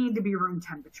don't need to be room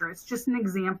temperature. It's just an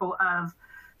example of,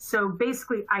 so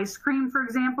basically ice cream, for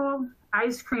example,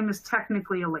 ice cream is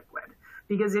technically a liquid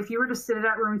because if you were to sit it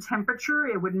at room temperature,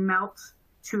 it would melt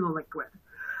to the liquid.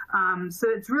 So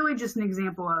it's really just an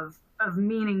example of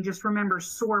meaning, just remember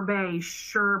sorbet,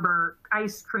 sherbet,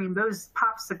 ice cream, those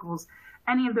popsicles,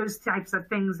 any of those types of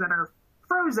things that are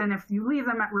frozen, if you leave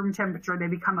them at room temperature, they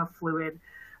become a fluid.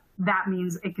 That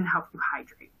means it can help you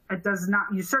hydrate. It does not,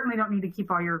 you certainly don't need to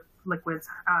keep all your liquids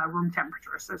room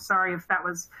temperature. So sorry if that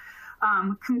was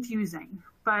confusing.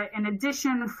 But in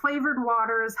addition, flavored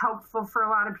water is helpful for a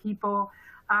lot of people.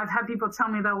 I've had people tell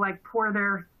me they'll like pour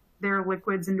their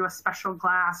liquids into a special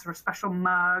glass or a special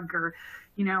mug, or,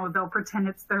 you know, they'll pretend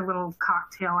it's their little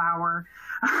cocktail hour.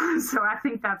 So I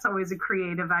think that's always a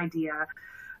creative idea.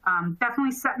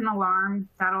 Definitely set an alarm.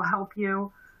 That'll help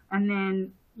you. And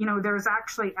then, you know, there's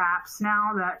actually apps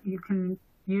now that you can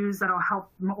use that'll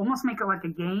help almost make it like a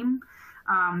game.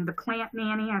 The Plant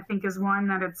Nanny, I think, is one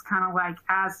that it's kind of like,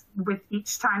 as with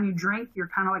each time you drink, you're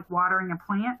kind of like watering a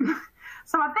plant.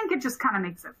 So I think it just kind of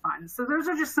makes it fun. So those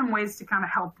are just some ways to kind of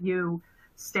help you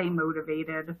stay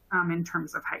motivated in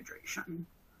terms of hydration.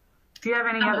 Do you have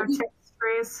any other tips,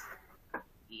 Grace?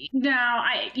 No,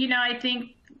 I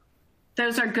think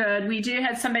those are good. We do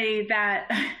have somebody that,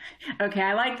 okay,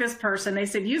 I like this person. They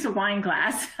said, use a wine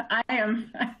glass. I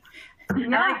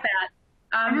like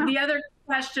that. The other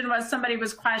question was, somebody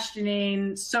was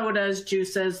questioning sodas,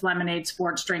 juices, lemonade,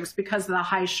 sports drinks because of the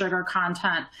high sugar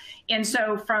content. And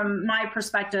so from my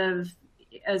perspective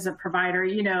as a provider,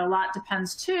 you know, a lot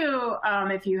depends too,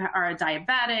 if you are a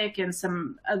diabetic and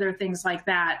some other things like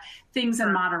that, things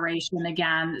in moderation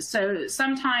again. So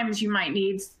sometimes you might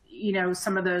need, you know,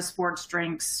 some of those sports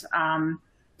drinks,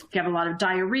 if you have a lot of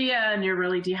diarrhea and you're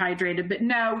really dehydrated. But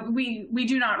no, we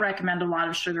do not recommend a lot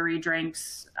of sugary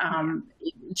drinks.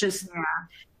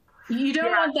 You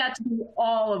don't want that to be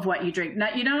all of what you drink.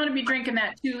 You don't want to be drinking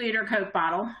that 2-liter Coke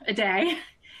bottle a day.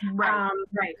 Right.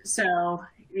 So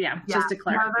just to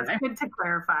clarify. No, that's good to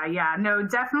clarify. Yeah, no,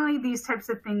 definitely these types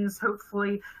of things,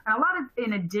 hopefully, and a lot of,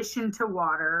 in addition to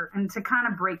water, and to kind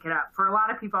of break it up. For a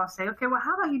lot of people, I'll say, okay, well,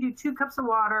 how about you do 2 cups of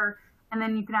water, and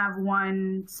then you can have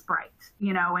 1 Sprite,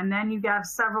 you know, and then you have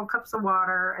several cups of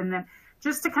water, and then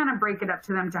just to kind of break it up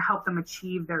to them to help them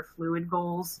achieve their fluid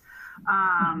goals.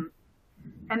 And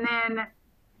then,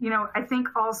 you know, I think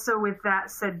also with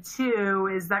that said too,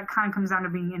 is that kind of comes down to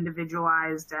being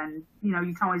individualized, and, you know,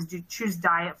 you can always choose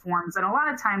diet forms. And a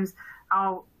lot of times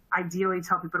I'll ideally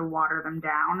tell people to water them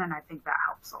down. And I think that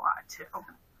helps a lot too.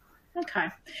 Okay.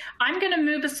 I'm going to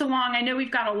move us along. I know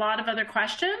we've got a lot of other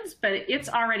questions, but it's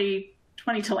already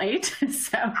 20 till 8.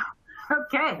 So,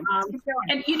 okay.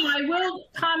 And, you know, I will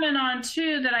comment on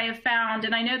too that I have found,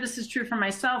 and I know this is true for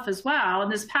myself as well, in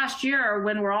this past year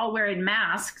when we're all wearing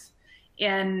masks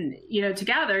and, you know,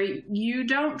 together, you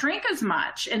don't drink as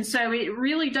much. And so it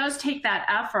really does take that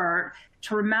effort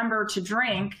to remember to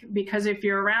drink, because if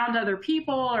you're around other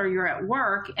people or you're at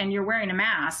work and you're wearing a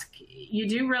mask, you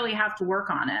do really have to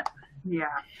work on it. Yeah.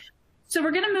 So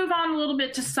we're going to move on a little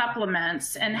bit to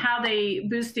supplements and how they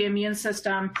boost the immune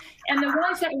system. And the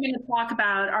ones that we're going to talk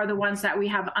about are the ones that we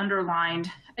have underlined.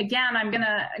 Again, I'm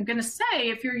going to say,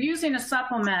 if you're using a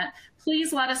supplement,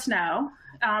 please let us know,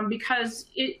 because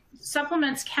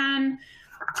supplements can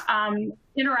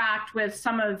interact with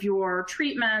some of your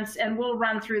treatments, and we'll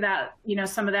run through that, you know,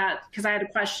 some of that, because I had a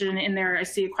question in there. I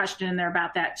see a question in there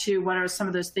about that too. What are some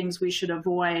of those things we should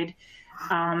avoid?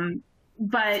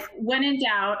 But when in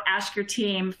doubt, ask your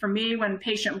team. For me, when a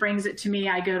patient brings it to me,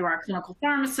 I go to our clinical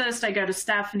pharmacist, I go to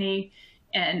Stephanie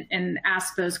and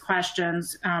ask those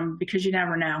questions, because you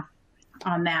never know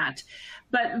on that.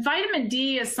 But vitamin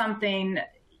D is something,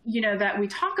 you know, that we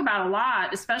talk about a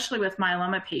lot, especially with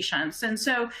myeloma patients. And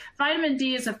so vitamin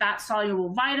D is a fat soluble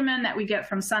vitamin that we get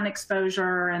from sun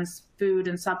exposure and food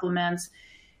and supplements.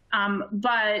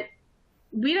 But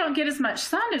we don't get as much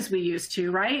sun as we used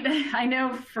to, right? I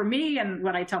know for me, and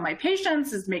what I tell my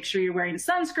patients is make sure you're wearing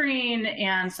sunscreen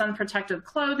and sun protective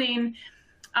clothing.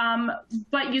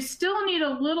 But you still need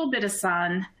a little bit of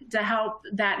sun to help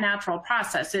that natural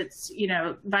process. It's, you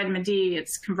know, vitamin D,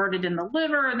 it's converted in the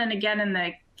liver and then again in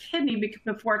the kidney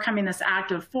before coming this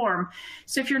active form.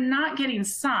 So if you're not getting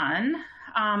sun,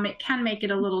 it can make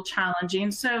it a little challenging.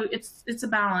 So it's a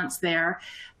balance there.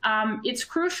 It's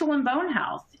crucial in bone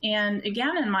health. And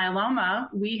again, in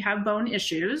myeloma, we have bone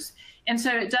issues. And so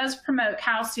it does promote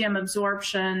calcium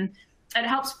absorption. It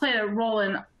helps play a role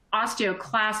in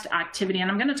osteoclast activity. And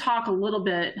I'm going to talk a little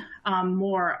bit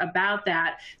more about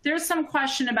that. There's some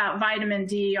question about vitamin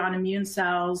D on immune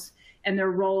cells and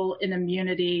their role in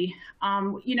immunity.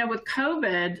 You know, with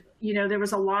COVID, you know, there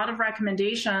was a lot of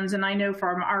recommendations, and I know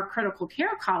from our critical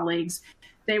care colleagues,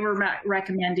 they were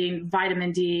recommending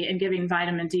vitamin D and giving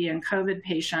vitamin D in COVID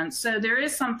patients. So there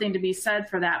is something to be said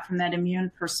for that from that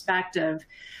immune perspective.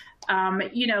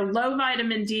 You know, low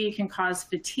vitamin D can cause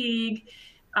fatigue.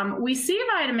 We see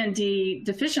vitamin D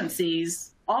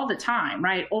deficiencies all the time,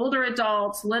 right? Older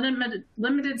adults,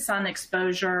 limited sun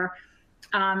exposure,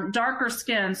 darker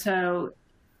skin, so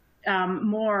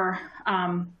more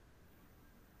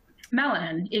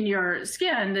melanin in your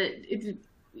skin.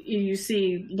 you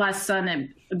see less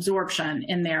sun absorption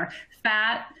in there.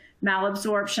 Fat,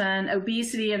 malabsorption,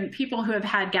 obesity, and people who have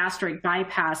had gastric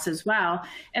bypass as well.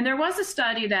 And there was a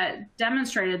study that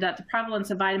demonstrated that the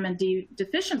prevalence of vitamin D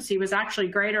deficiency was actually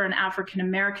greater in African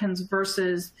Americans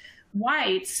versus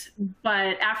whites,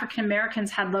 but African Americans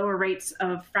had lower rates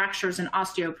of fractures and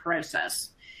osteoporosis.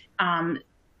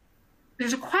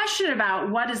 There's a question about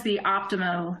what is the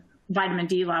optimal vitamin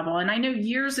D level. And I know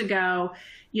years ago,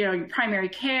 your primary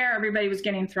care, everybody was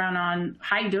getting thrown on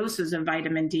high doses of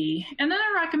vitamin D. And then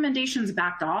our recommendations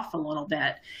backed off a little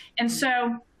bit. And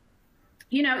so,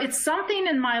 it's something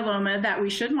in myeloma that we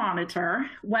should monitor,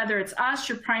 whether it's us,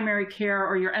 your primary care,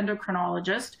 or your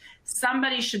endocrinologist.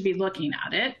 Somebody should be looking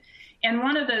at it. And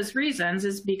one of those reasons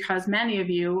is because many of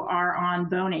you are on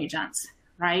bone agents,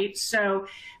 right? So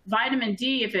vitamin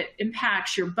D, if it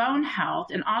impacts your bone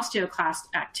health and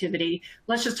osteoclast activity,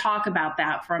 let's just talk about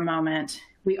that for a moment.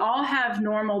 We all have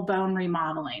normal bone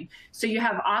remodeling. So you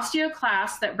have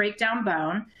osteoclasts that break down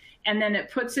bone, and then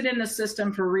it puts it in the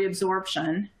system for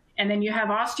reabsorption. And then you have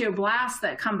osteoblasts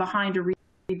that come behind to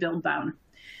rebuild bone.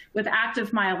 With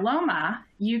active myeloma,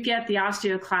 you get the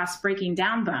osteoclasts breaking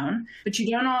down bone, but you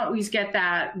don't always get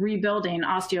that rebuilding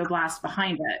osteoblast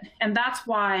behind it. And that's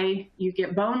why you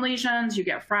get bone lesions, you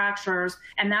get fractures,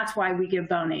 and that's why we give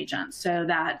bone agents. So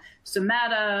that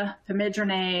Someta,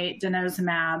 pamidronate,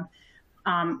 denosumab,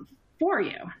 for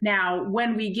you. Now,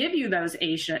 when we give you those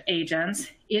agents,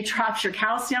 it drops your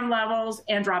calcium levels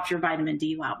and drops your vitamin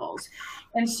D levels.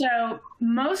 And so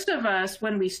most of us,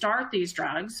 when we start these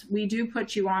drugs, we do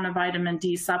put you on a vitamin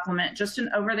D supplement, just an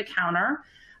over-the-counter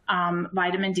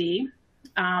vitamin D,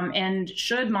 and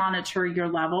should monitor your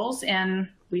levels. And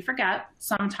we forget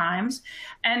sometimes.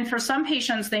 And for some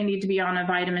patients, they need to be on a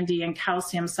vitamin D and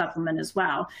calcium supplement as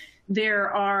well.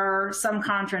 There are some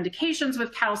contraindications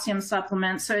with calcium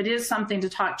supplements, so it is something to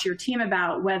talk to your team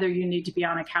about whether you need to be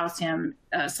on a calcium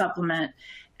supplement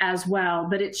as well.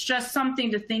 But it's just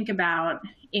something to think about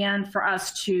and for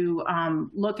us to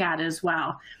look at as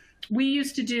well. We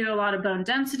used to do a lot of bone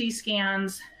density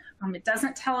scans. It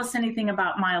doesn't tell us anything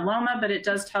about myeloma, but it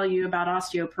does tell you about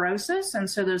osteoporosis, and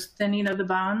so those thinning of the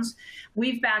bones.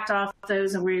 We've backed off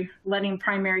those, and we're letting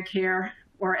primary care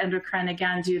or endocrine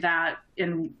again do that,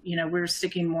 and we're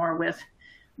sticking more with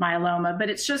myeloma. But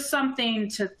it's just something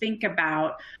to think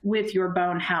about with your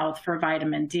bone health for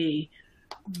vitamin D.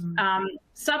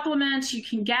 Supplements, you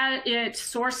can get it,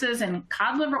 sources in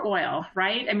cod liver oil,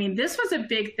 right? I mean, this was a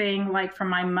big thing, like from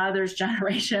my mother's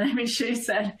generation. I mean, she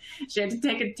said she had to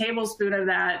take a tablespoon of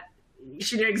that.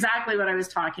 She knew exactly what I was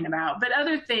talking about. But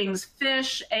other things,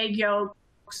 fish, egg yolks,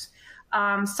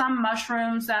 some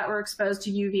mushrooms that were exposed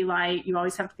to UV light. You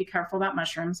always have to be careful about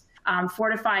mushrooms.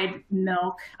 Fortified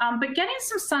milk, but getting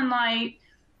some sunlight,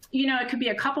 it could be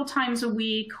a couple times a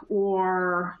week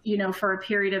or, for a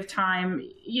period of time,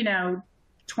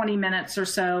 20 minutes or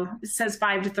so. It says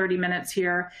 5 to 30 minutes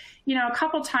here. A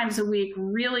couple times a week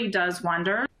really does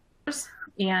wonders.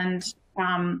 And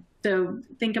so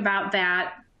think about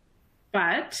that.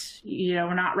 But,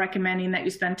 we're not recommending that you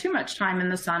spend too much time in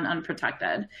the sun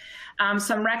unprotected.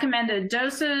 Some recommended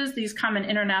doses, these come in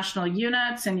international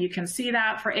units, and you can see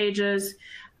that for ages.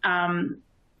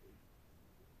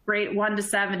 Great 1 to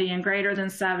 70 and greater than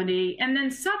 70. And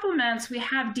then supplements, we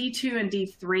have D2 and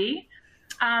D3.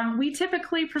 We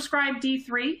typically prescribe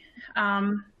D3.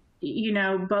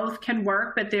 Both can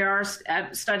work, but there are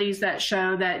studies that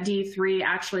show that D3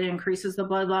 actually increases the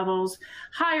blood levels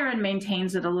higher and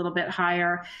maintains it a little bit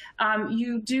higher.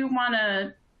 You do want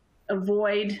to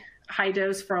avoid high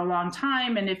dose for a long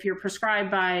time. And if you're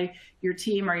prescribed by your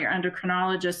team or your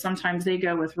endocrinologist, sometimes they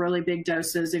go with really big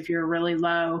doses if you're really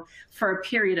low for a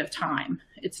period of time.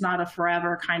 It's not a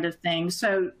forever kind of thing.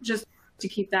 So just to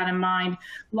keep that in mind,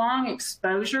 long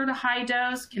exposure to high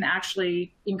dose can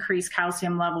actually increase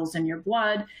calcium levels in your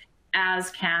blood, as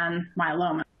can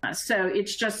myeloma. So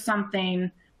it's just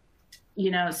something,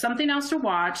 something else to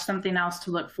watch, something else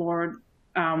to look forward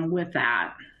with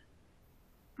that.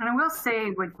 And I will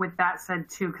say, with that said,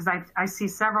 too, because I see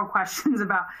several questions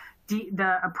about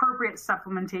the appropriate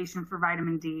supplementation for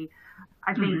vitamin D.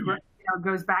 I think it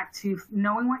goes back to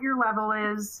knowing what your level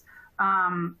is,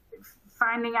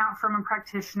 finding out from a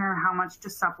practitioner how much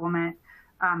to supplement,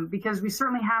 because we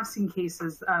certainly have seen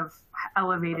cases of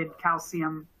elevated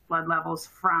calcium blood levels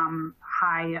from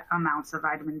high amounts of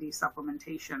vitamin D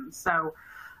supplementation. So,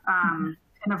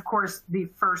 and of course, the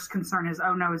first concern is,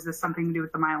 oh no, is this something to do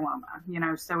with the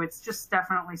myeloma? So it's just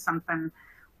definitely something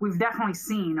we've definitely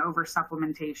seen over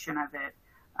supplementation of it.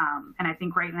 And I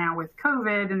think right now with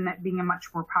COVID and that being a much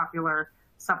more popular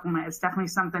supplement. It's definitely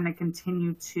something to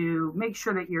continue to make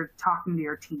sure that you're talking to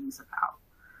your teams about.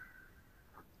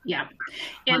 Yeah.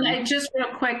 And just real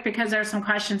quick, because there's some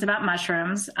questions about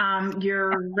mushrooms.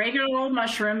 Your regular old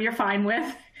mushroom, you're fine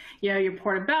with, your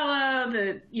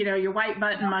portobello, your white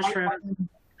button mushroom.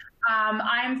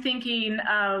 I'm thinking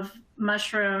of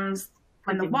mushrooms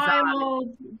in the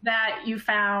wild that you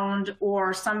found,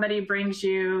 or somebody brings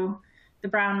you the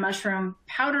brown mushroom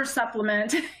powder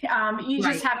supplement. You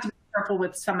just have to be careful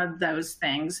with some of those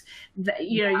things.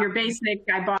 Your basic,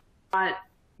 I bought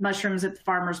mushrooms at the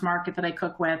farmer's market that I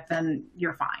cook with, and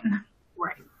you're fine.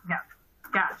 Right. Yeah.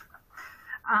 Gotcha.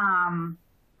 All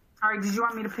right. Did you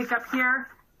want me to pick up here?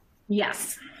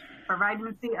 Yes. For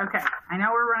vitamin C? Okay. I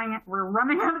know we're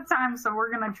running out of time, so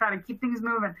we're going to try to keep things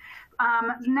moving.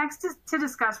 Next to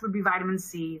discuss would be vitamin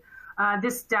C.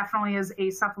 This definitely is a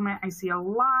supplement I see a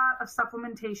lot of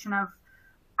supplementation of.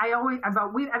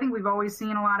 I think we've always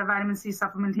seen a lot of vitamin C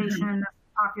supplementation in this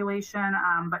population,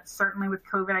 but certainly with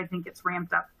COVID, I think it's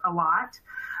ramped up a lot.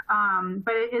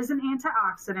 But it is an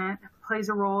antioxidant, plays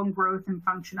a role in growth and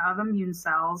function of immune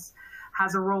cells,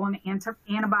 has a role in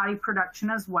antibody production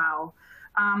as well.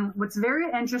 What's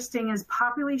very interesting is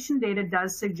population data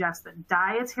does suggest that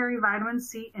dietary vitamin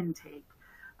C intake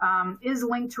is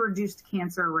linked to reduced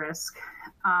cancer risk,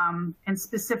 and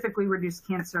specifically reduced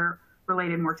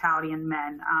cancer-related mortality in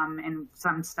men in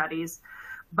some studies.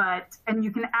 And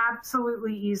you can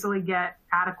absolutely easily get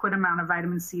adequate amount of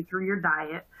vitamin C through your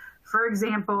diet. For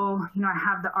example, I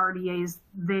have the RDAs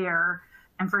there.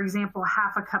 And for example,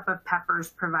 half a cup of peppers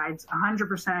provides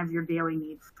 100% of your daily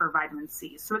need for vitamin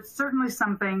C. So it's certainly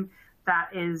something that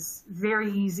is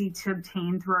very easy to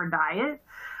obtain through our diet.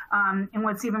 And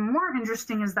what's even more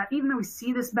interesting is that even though we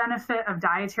see this benefit of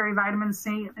dietary vitamin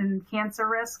C in cancer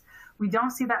risk, we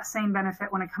don't see that same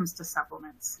benefit when it comes to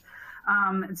supplements.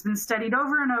 It's been studied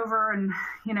over and over, and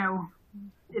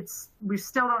we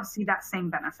still don't see that same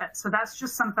benefit. So that's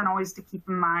just something always to keep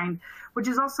in mind, which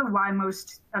is also why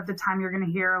most of the time you're going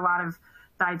to hear a lot of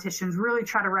dietitians really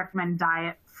try to recommend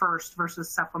diet first versus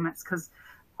supplements, because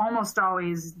almost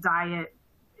always diet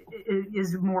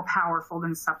is more powerful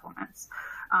than supplements.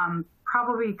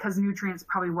 Probably because nutrients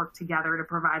probably work together to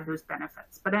provide those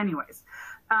benefits. But anyways,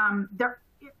 there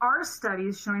are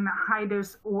studies showing that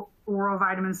high-dose oral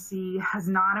vitamin C has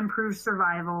not improved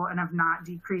survival and have not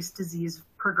decreased disease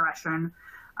progression,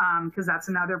 because that's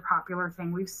another popular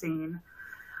thing we've seen.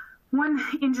 One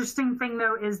interesting thing,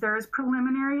 though, is there is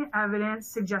preliminary evidence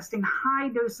suggesting high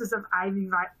doses of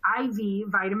IV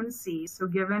vitamin C, so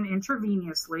given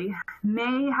intravenously,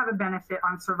 may have a benefit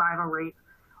on survival rate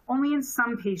only in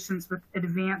some patients with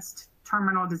advanced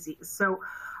terminal disease. So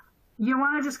you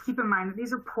want to just keep in mind that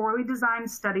these are poorly designed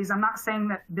studies. I'm not saying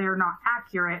that they're not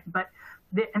accurate, but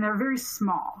they're very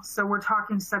small. So we're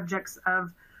talking studies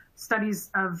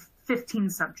of 15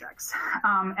 subjects.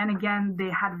 And again, they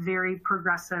had very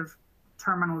progressive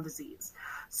terminal disease.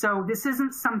 So this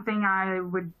isn't something I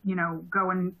would,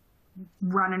 go and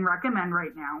run and recommend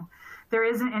right now. There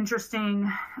is an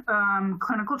interesting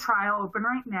clinical trial open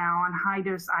right now on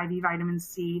high-dose IV vitamin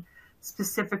C,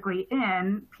 specifically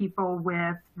in people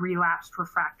with relapsed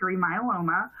refractory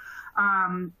myeloma.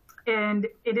 And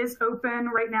it is open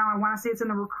right now. I want to say it's in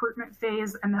the recruitment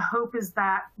phase. And the hope is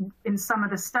that in some of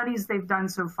the studies they've done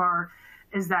so far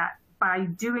is that by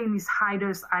doing these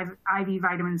high-dose IV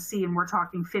vitamin C, and we're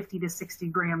talking 50 to 60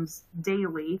 grams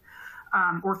daily,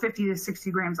 or 50 to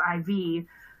 60 grams IV,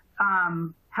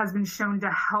 has been shown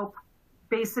to help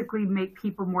basically make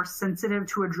people more sensitive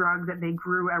to a drug that they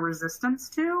grew a resistance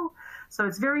to. So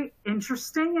it's very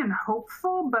interesting and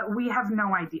hopeful, but we have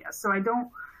no idea. So I don't,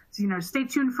 stay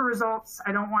tuned for results.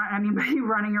 I don't want anybody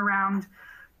running around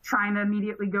trying to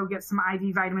immediately go get some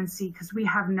IV vitamin C, because we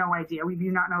have no idea. We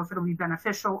do not know if it'll be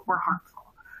beneficial or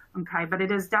harmful. Okay, but it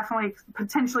is definitely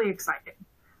potentially exciting.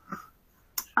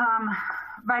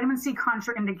 Vitamin C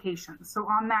contraindications. So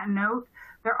on that note,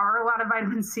 there are a lot of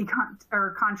vitamin C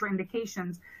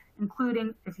contraindications,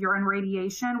 including if you're in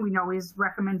radiation, we always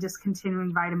recommend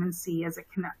discontinuing vitamin C as it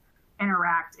can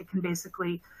interact. It can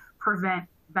basically prevent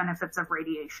benefits of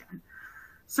radiation.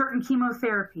 Certain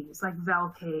chemotherapies like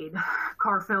Velcade,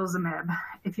 carfilzomib.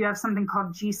 If you have something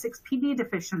called G6PD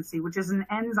deficiency, which is an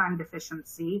enzyme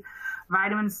deficiency,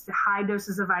 high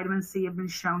doses of vitamin C have been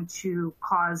shown to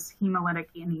cause hemolytic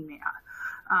anemia.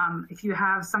 If you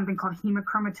have something called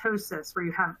hemochromatosis, where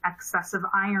you have excessive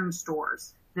iron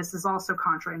stores, this is also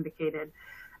contraindicated.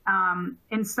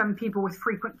 In some people with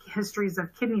frequent histories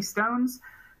of kidney stones,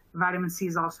 vitamin C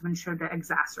has also been shown to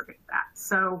exacerbate that.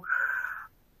 So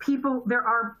there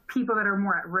are people that are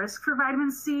more at risk for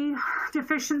vitamin C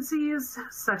deficiencies,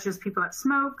 such as people that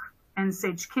smoke,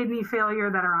 end-stage kidney failure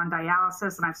that are on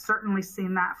dialysis, and I've certainly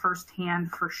seen that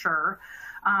firsthand for sure.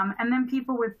 And then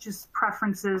people with just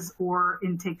preferences or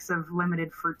intakes of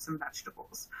limited fruits and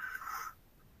vegetables.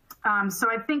 So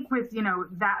I think with,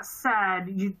 that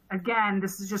said, again,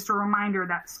 this is just a reminder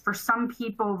that for some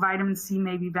people, vitamin C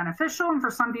may be beneficial, and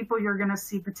for some people, you're going to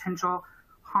see potential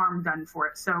harm done for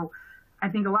it. So I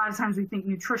think a lot of times we think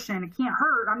nutrition, it can't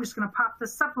hurt, I'm just going to pop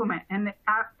this supplement, and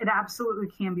it absolutely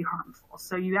can be harmful.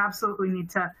 So you absolutely need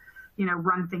to,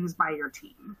 run things by your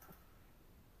team.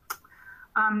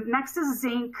 Next is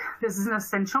zinc. This is an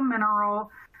essential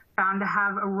mineral found to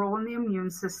have a role in the immune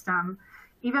system.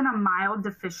 Even a mild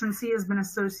deficiency has been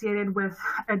associated with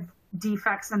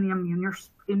defects in the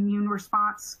immune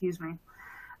response,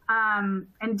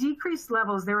 and decreased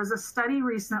levels. There was a study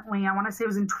recently, I want to say it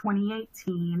was in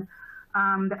 2018,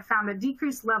 that found that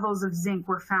decreased levels of zinc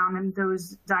were found in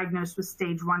those diagnosed with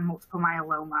stage 1 multiple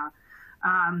myeloma.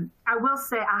 I will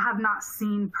say I have not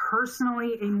seen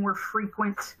personally a more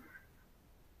frequent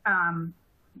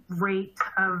rate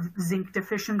of zinc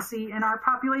deficiency in our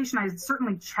population. I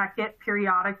certainly check it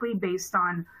periodically based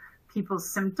on people's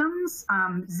symptoms.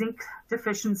 Zinc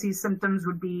deficiency symptoms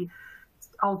would be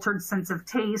altered sense of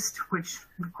taste, which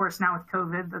of course now with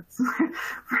COVID,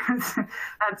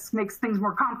 that makes things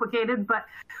more complicated, but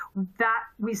that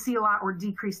we see a lot, or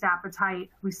decreased appetite,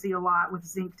 we see a lot with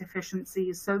zinc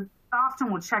deficiencies. So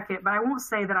often we'll check it, but I won't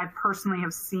say that I personally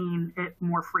have seen it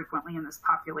more frequently in this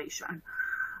population.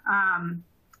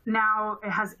 Now,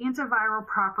 it has antiviral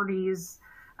properties.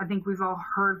 I think we've all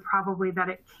heard probably that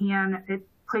it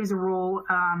plays a role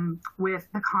with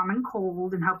the common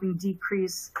cold in helping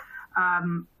decrease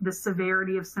the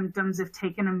severity of symptoms if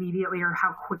taken immediately or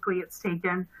how quickly it's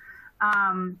taken.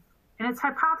 And it's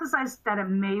hypothesized that it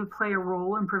may play a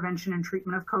role in prevention and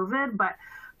treatment of COVID, but I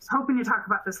was hoping to talk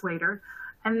about this later.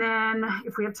 And then,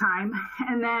 if we have time,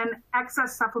 and then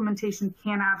excess supplementation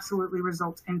can absolutely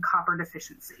result in copper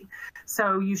deficiency.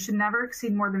 So you should never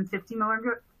exceed more than 50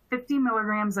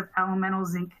 milligrams of elemental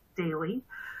zinc daily.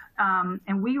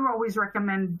 And we always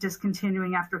recommend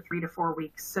discontinuing after 3 to 4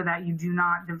 weeks so that you do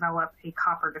not develop a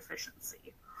copper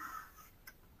deficiency.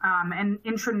 An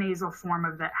intranasal form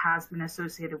of that has been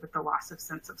associated with the loss of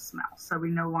sense of smell, so we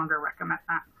no longer recommend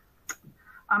that.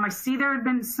 I see there have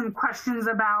been some questions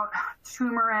about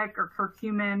turmeric or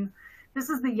curcumin. This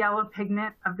is the yellow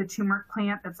pigment of the turmeric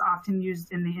plant that's often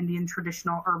used in the Indian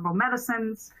traditional herbal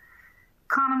medicines,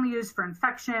 commonly used for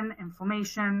infection,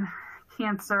 inflammation,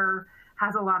 cancer,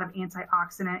 has a lot of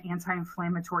antioxidant,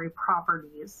 anti-inflammatory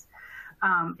properties.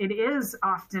 It is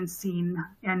often seen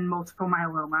in multiple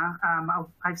myeloma.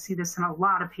 I see this in a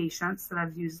lot of patients that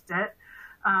have used it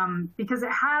because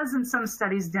it has in some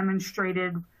studies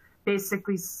demonstrated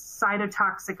basically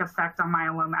cytotoxic effect on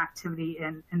myeloma activity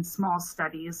in small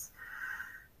studies.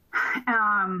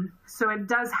 So it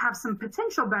does have some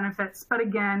potential benefits, but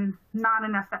again, not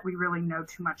enough that we really know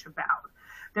too much about.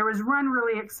 There was one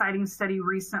really exciting study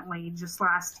recently, just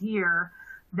last year,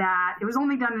 that it was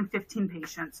only done in 15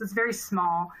 patients. It's very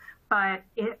small, but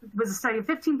it was a study of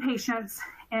 15 patients,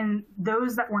 and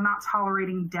those that were not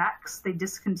tolerating DEX, they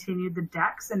discontinued the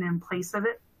DEX, and in place of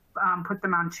it, put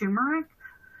them on turmeric.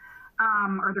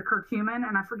 Or the curcumin,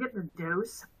 and I forget the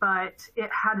dose, but it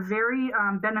had very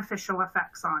beneficial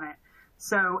effects on it.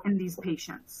 So in these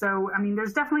patients. So, I mean,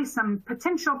 there's definitely some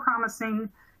potential promising,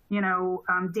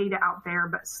 data out there,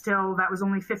 but still that was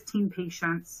only 15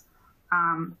 patients.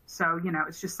 So,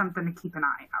 it's just something to keep an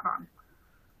eye out on.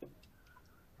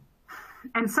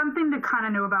 And something to kind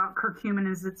of know about curcumin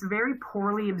is it's very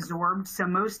poorly absorbed. So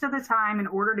most of the time, in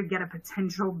order to get a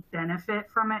potential benefit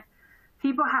from it,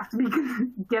 people have to be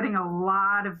getting a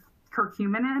lot of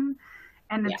curcumin in,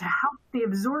 and to help the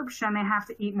absorption, they have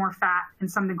to eat more fat and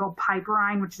something called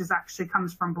piperine, which actually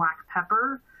comes from black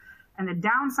pepper. And the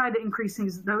downside to increasing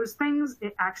those things,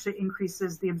 it actually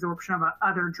increases the absorption of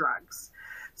other drugs.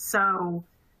 So,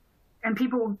 and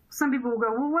some people will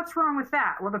go, well, what's wrong with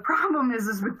that? Well, the problem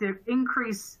is with the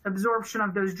increased absorption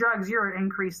of those drugs, you're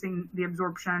increasing the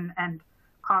absorption and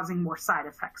causing more side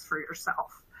effects for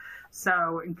yourself.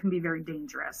 So it can be very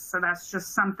dangerous. So that's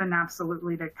just something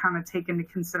absolutely to kind of take into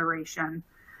consideration.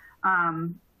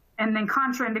 And then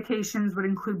contraindications would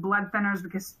include blood thinners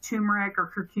because turmeric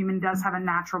or curcumin does have a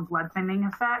natural blood thinning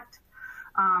effect.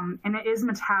 And it is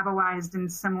metabolized in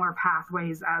similar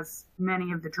pathways as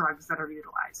many of the drugs that are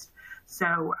utilized.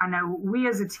 So I know we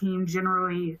as a team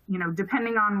generally,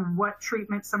 depending on what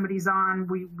treatment somebody's on,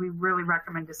 we really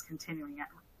recommend discontinuing it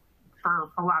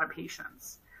for a lot of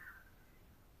patients.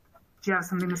 Do you have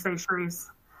something to say, Cherise?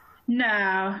 No,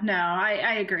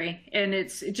 I agree. And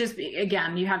it's just,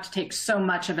 again, you have to take so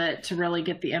much of it to really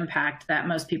get the impact that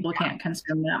most people can't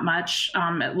consume that much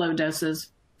at low doses.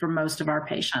 For most of our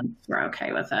patients, we're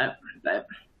okay with it. But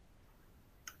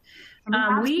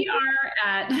we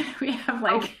have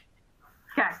like,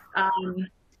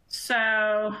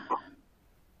 so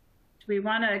do we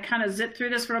want to kind of zip through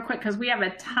this real quick? Because we have a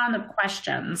ton of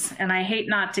questions and I hate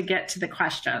not to get to the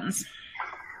questions.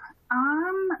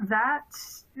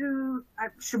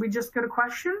 Should we just go to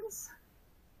questions?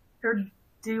 Or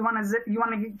do you want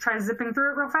to try zipping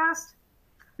through it real fast?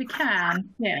 We can,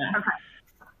 yeah.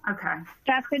 Okay.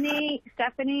 Stephanie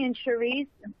and Cherise,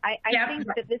 I think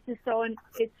that this is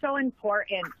it's so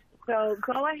important. So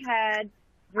go ahead,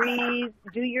 breathe,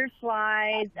 do your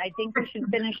slides. I think we should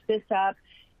finish this up.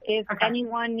 If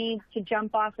anyone needs to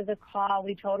jump off of the call,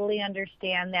 we totally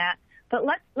understand that. But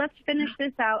let's finish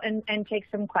this out and take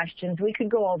some questions. We could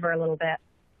go over a little bit.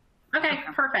 Okay,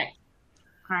 perfect.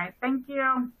 All right, thank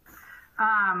you.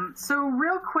 So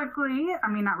real quickly,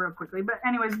 not real quickly, but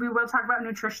anyways, we will talk about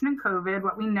nutrition and COVID,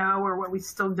 what we know or what we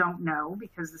still don't know,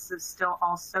 because this is still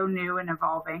all so new and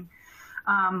evolving.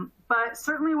 But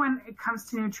certainly when it comes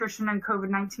to nutrition and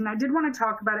COVID-19, I did want to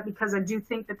talk about it because I do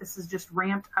think that this has just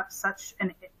ramped up such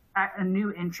a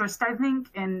new interest, I think,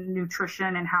 in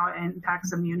nutrition and how it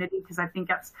impacts immunity, because I think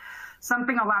that's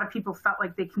something a lot of people felt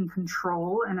like they can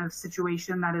control in a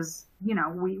situation that is,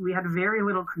 we had very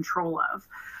little control of.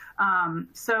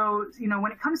 So,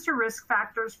 when it comes to risk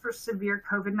factors for severe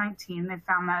COVID-19, they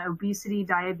found that obesity,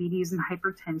 diabetes, and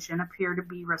hypertension appear to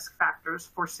be risk factors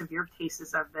for severe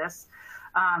cases of this.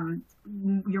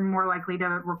 You're more likely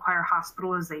to require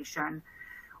hospitalization.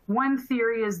 One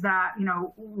theory is that,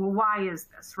 well, why is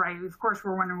this, right? Of course,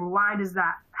 we're wondering, well, why does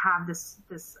that have this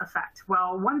effect?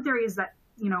 Well, one theory is that,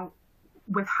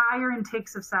 with higher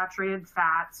intakes of saturated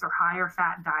fats or higher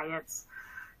fat diets,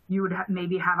 you would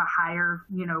maybe have a higher,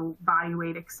 body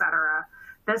weight, et cetera.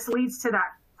 This leads to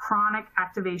that chronic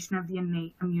activation of the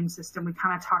innate immune system we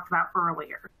kind of talked about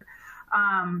earlier,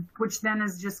 which then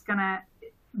is just going to,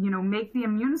 make the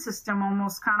immune system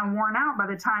almost kind of worn out by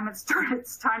the time it's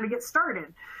time to get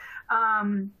started.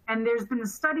 And there's been a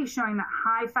study showing that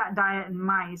high-fat diet in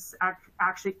mice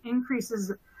actually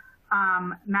increases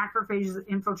macrophages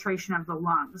infiltration of the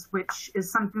lungs, which is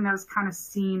something that was kind of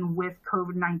seen with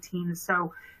COVID-19.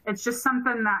 So it's just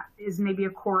something that is maybe a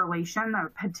correlation, a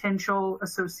potential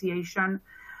association.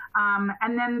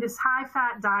 And then this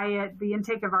high-fat diet, the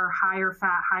intake of our higher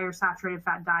saturated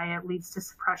fat diet leads to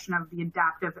suppression of the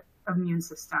adaptive immune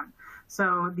system.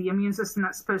 So the immune system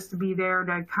that's supposed to be there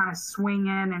to kind of swing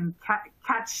in and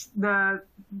catch the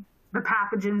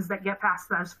pathogens that get past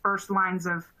those first lines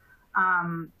of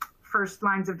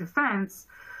defense,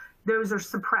 those are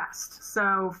suppressed.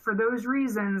 So for those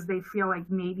reasons, they feel like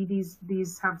maybe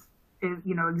these have,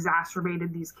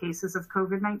 exacerbated these cases of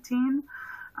COVID-19.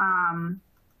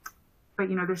 But,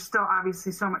 there's still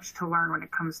obviously so much to learn when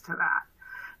it comes to that.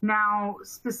 Now,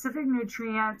 specific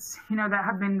nutrients, that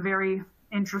have been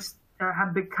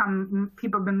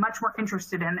people have been much more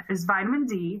interested in is vitamin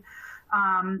D.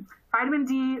 Vitamin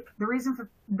D, the reason for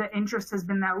the interest has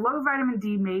been that low vitamin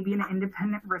D may be an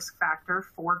independent risk factor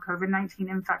for COVID-19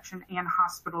 infection and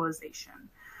hospitalization.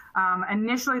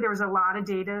 Initially, there was a lot of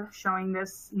data showing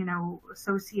this,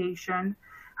 association.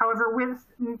 However, with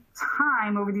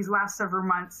time over these last several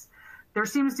months, there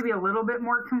seems to be a little bit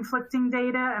more conflicting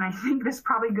data. And I think this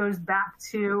probably goes back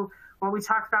to what we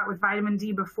talked about with vitamin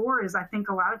D before, is I think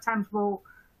a lot of times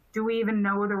do we even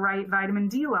know the right vitamin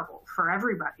D level for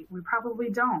everybody? We probably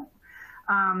don't.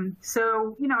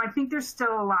 So, I think there's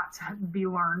still a lot to be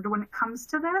learned when it comes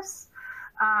to this.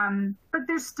 But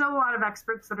there's still a lot of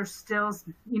experts that are still,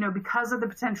 because of the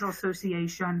potential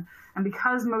association and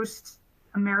because most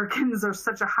Americans, or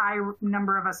such a high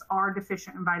number of us are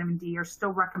deficient in vitamin D, are still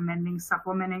recommending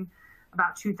supplementing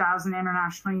about 2,000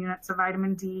 international units of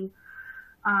vitamin D.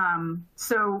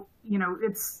 So,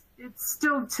 it's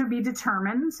still to be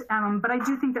determined, but I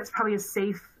do think that's probably a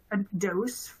safe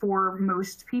dose for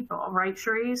most people, right,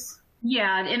 Cherise?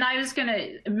 Yeah, and I was going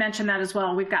to mention that as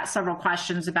well. We've got several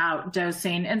questions about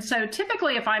dosing. And so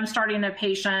typically if I'm starting a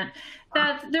patient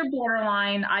that they're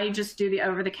borderline, I just do the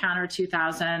over-the-counter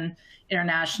 2,000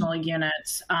 international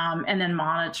units and then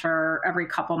monitor every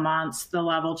couple months the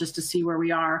level just to see where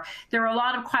we are. There are a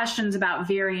lot of questions about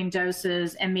varying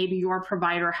doses, and maybe your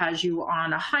provider has you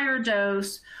on a higher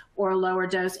dose or a lower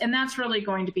dose, and that's really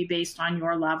going to be based on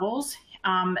your levels.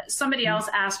 Somebody else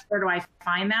asked, where do I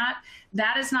find that?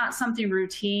 That is not something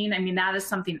routine. I mean, that is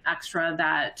something extra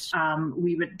that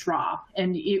we would draw,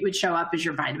 and it would show up as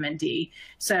your vitamin D.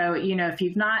 So, if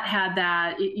you've not had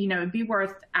that, it'd be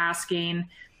worth asking.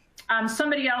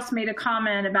 Somebody else made a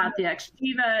comment about the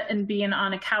Activism and being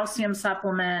on a calcium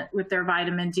supplement with their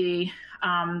vitamin D.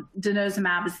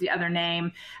 Denosumab is the other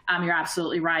name. You're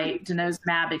absolutely right.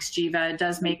 Denosumab, Activism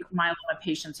does make myeloma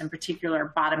patients in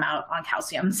particular bottom out on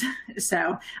calciums.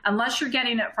 So unless you're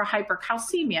getting it for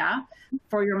hypercalcemia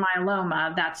for your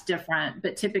myeloma, that's different.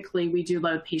 But typically we do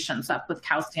load patients up with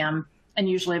calcium and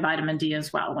usually vitamin D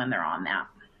as well when they're on that.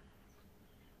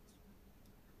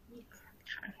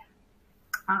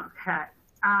 Okay.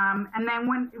 And then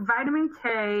when vitamin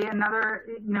K, another,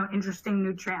 interesting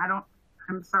nutrient,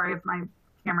 I'm sorry if my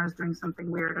camera is doing something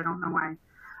weird. I don't know why.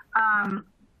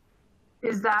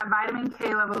 Is that vitamin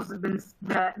K levels have been,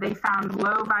 they found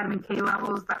low vitamin K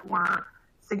levels that were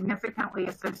significantly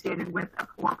associated with a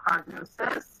poor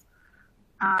prognosis.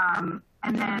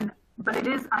 But it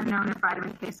is unknown if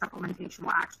vitamin K supplementation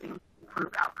will actually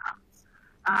improve outcomes.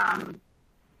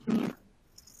 Can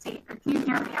you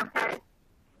hear me okay?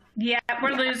 Yeah,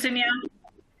 we're losing you.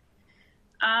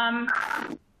 I'm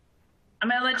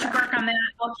going to let you work on that.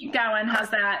 I'll keep going. How's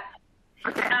that?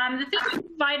 Okay. The thing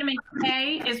with vitamin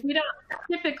K is we don't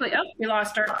typically, we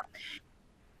lost her.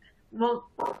 We'll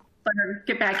let her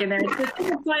get back in there. The thing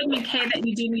with vitamin K that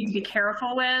you do need to be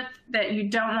careful with, that you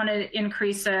don't want to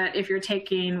increase it if you're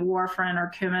taking warfarin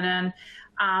or Coumadin.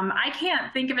 I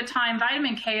can't think of a time.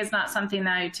 Vitamin K is not something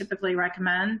that I typically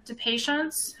recommend to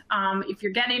patients. If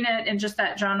you're getting it in just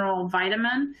that general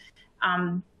vitamin,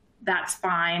 that's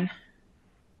fine.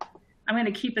 I'm going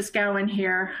to keep us going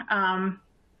here.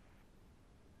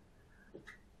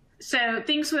 So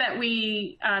things that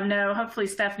we know, hopefully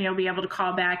Stephanie will be able to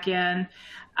call back in.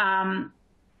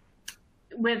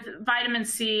 With vitamin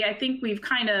C, I think we've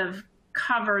kind of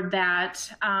covered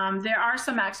that. There are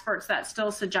some experts that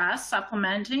still suggest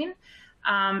supplementing.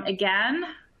 Again,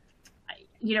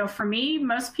 for me,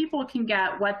 most people can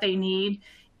get what they need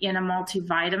in a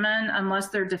multivitamin unless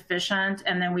they're deficient,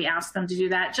 and then we ask them to do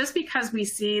that. Just because we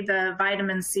see the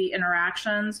vitamin C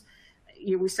interactions,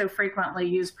 we so frequently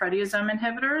use proteasome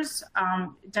inhibitors,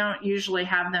 don't usually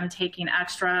have them taking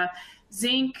extra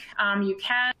zinc. You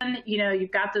can,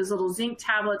 you've got those little zinc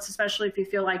tablets, especially if you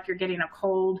feel like you're getting a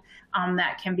cold,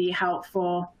 that can be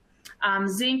helpful.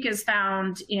 Zinc is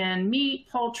found in meat,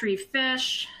 poultry,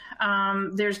 fish.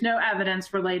 There's no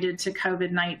evidence related to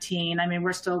COVID-19. I mean,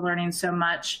 we're still learning so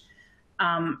much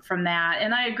from that.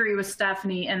 And I agree with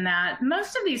Stephanie in that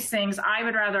most of these things I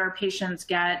would rather our patients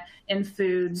get in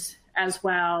foods as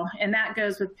well. And that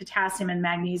goes with potassium and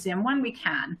magnesium when we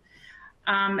can.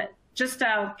 I'll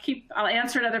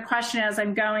answer another question as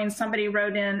I'm going. Somebody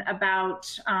wrote in about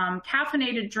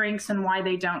caffeinated drinks and why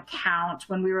they don't count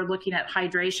when we were looking at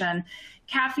hydration.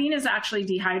 Caffeine is actually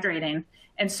dehydrating.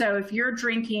 And so if you're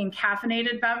drinking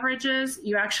caffeinated beverages,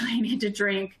 you actually need to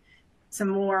drink some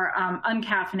more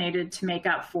uncaffeinated to make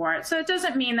up for it. So it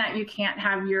doesn't mean that you can't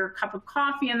have your cup of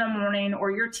coffee in the morning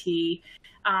or your tea.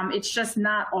 It's just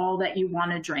not all that you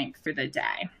want to drink for the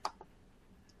day.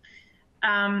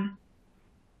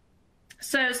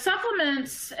 So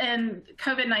supplements and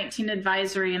COVID-19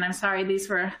 advisory, and I'm sorry,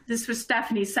 this was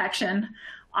Stephanie's section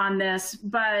on this,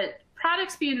 but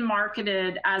products being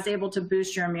marketed as able to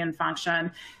boost your immune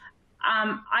function,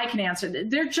 I can answer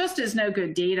that. There just is no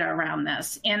good data around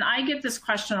this. And I get this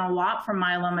question a lot from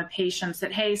myeloma patients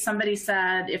that, hey, somebody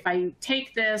said, if I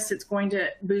take this, it's going to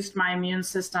boost my immune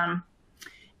system.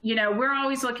 We're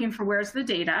always looking for where's the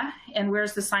data and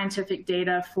where's the scientific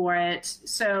data for it.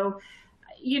 So,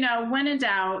 when in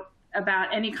doubt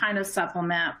about any kind of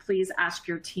supplement, please ask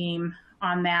your team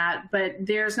on that. But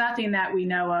there's nothing that we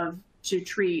know of to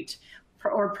treat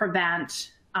or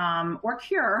prevent or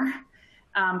cure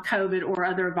COVID or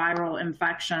other viral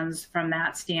infections from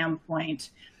that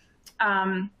standpoint.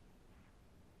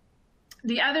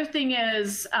 The other thing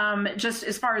is, just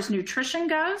as far as nutrition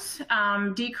goes,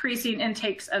 decreasing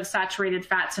intakes of saturated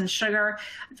fats and sugar.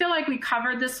 I feel like we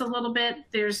covered this a little bit.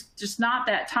 There's just not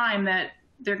that time that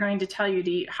they're going to tell you to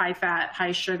eat high-fat,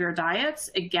 high-sugar diets.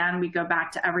 Again, we go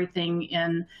back to everything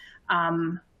in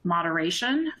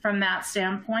moderation from that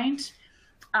standpoint.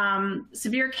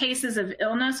 Severe cases of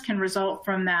illness can result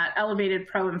from that elevated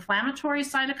pro-inflammatory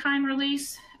cytokine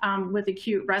release with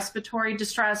acute respiratory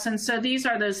distress. And so these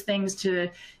are those things to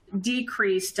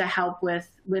decrease to help with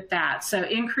that. So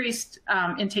increased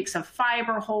intakes of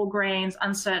fiber, whole grains,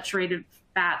 unsaturated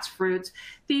fats, fruits.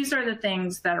 These are the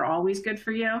things that are always good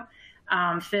for you.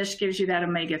 Fish gives you that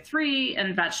omega-3,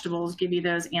 and vegetables give you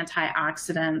those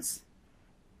antioxidants.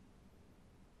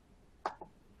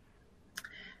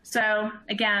 So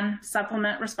again,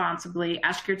 supplement responsibly,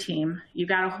 ask your team. You've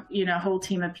got a whole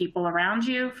team of people around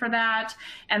you for that.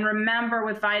 And remember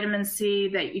with vitamin C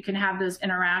that you can have those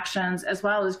interactions as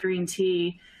well as green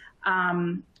tea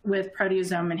with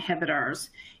proteasome inhibitors.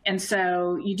 And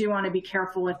so you do want to be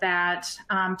careful with that.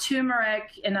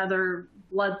 Turmeric and other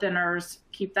blood thinners,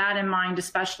 keep that in mind,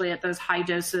 especially at those high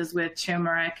doses with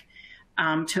turmeric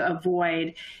to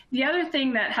avoid. The other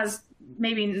thing that has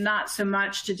maybe not so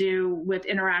much to do with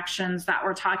interactions that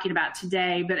we're talking about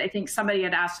today, but I think somebody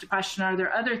had asked a question, are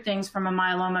there other things from a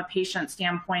myeloma patient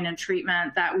standpoint in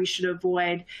treatment that we should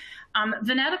avoid?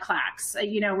 Venetoclax,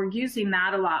 we're using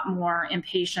that a lot more in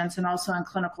patients and also in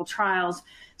clinical trials.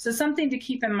 So something to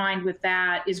keep in mind with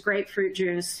that is grapefruit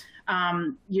juice.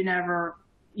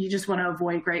 You just want to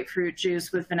avoid grapefruit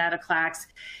juice with venetoclax.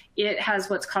 It has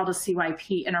what's called a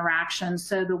CYP interaction.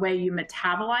 So the way you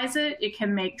metabolize it, it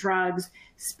can make drugs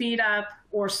speed up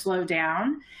or slow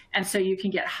down. And so you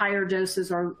can get higher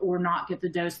doses or not get the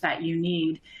dose that you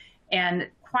need. And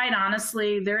quite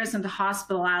honestly, there isn't a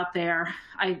hospital out there,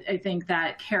 I think,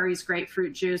 that carries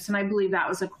grapefruit juice. And I believe that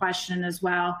was a question as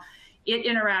well. It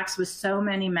interacts with so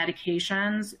many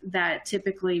medications that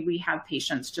typically we have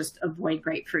patients just avoid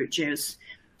grapefruit juice.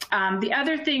 The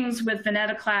other things with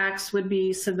venetoclax would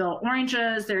be Seville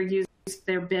oranges.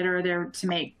 They're bitter. They're to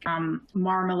make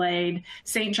marmalade.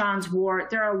 St. John's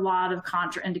wort. There are a lot of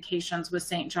contraindications with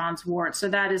St. John's wort. So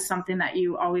that is something that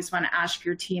you always want to ask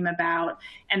your team about.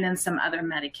 And then some other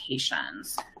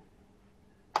medications.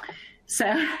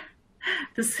 So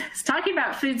this is talking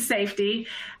about food safety.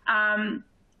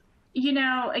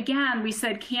 Again, we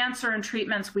said cancer and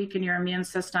treatments weaken your immune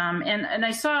system. And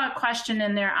I saw a question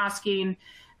in there asking,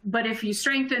 but if you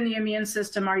strengthen the immune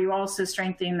system, are you also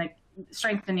strengthening the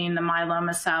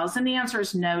myeloma cells? And the answer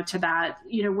is no to that.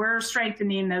 We're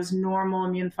strengthening those normal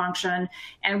immune function,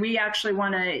 and we actually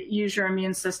want to use your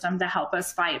immune system to help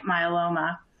us fight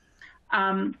myeloma.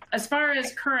 As far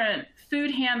as current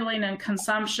food handling and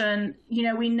consumption,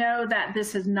 we know that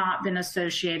this has not been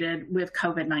associated with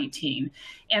COVID-19.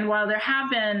 And while there have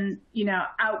been,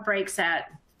 outbreaks at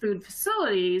food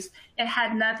facilities, it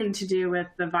had nothing to do with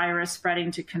the virus spreading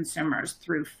to consumers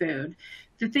through food.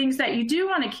 The things that you do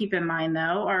want to keep in mind,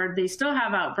 though, are they still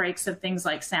have outbreaks of things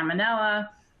like salmonella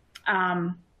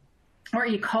or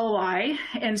E. coli.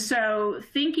 And so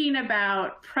thinking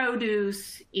about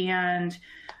produce and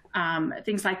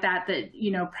things like that,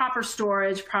 proper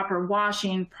storage, proper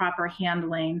washing, proper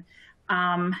handling,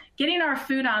 getting our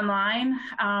food online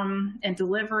and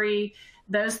delivery,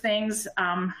 those things,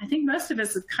 I think most of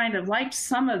us have kind of liked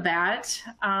some of that.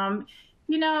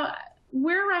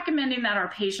 We're recommending that our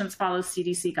patients follow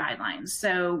CDC guidelines.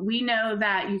 So we know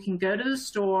that you can go to the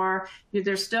store.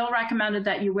 They're still recommended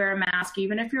that you wear a mask,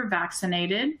 even if you're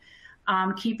vaccinated,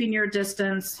 keeping your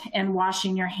distance and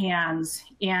washing your hands.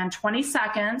 And 20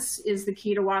 seconds is the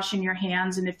key to washing your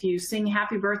hands. And if you sing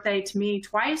happy birthday to me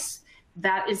twice,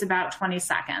 that is about 20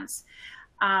 seconds.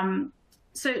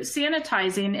 So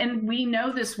sanitizing, and we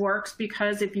know this works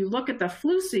because if you look at the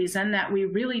flu season that we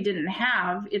really didn't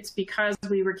have, it's because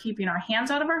we were keeping our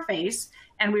hands out of our face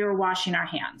and we were washing our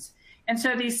hands. And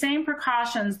so these same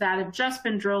precautions that have just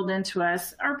been drilled into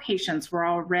us, our patients were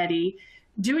already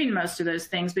doing most of those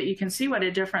things, but you can see what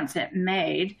a difference it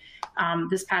made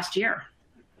this past year.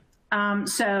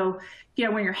 So,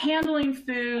 when you're handling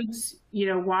foods,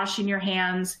 washing your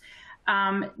hands,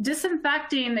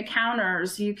 disinfecting the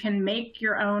counters, you can make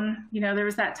your own, there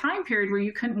was that time period where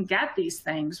you couldn't get these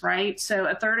things, right? So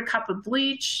a third cup of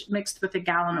bleach mixed with a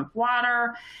gallon of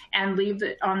water and leave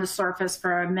it on the surface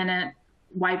for a minute,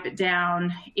 wipe it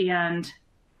down. And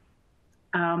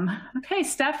okay,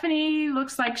 Stephanie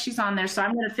looks like she's on there. So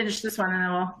I'm going to finish this one and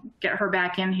then we'll get her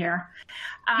back in here.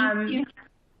 Are you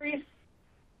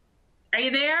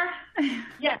there?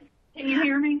 Yes. Can you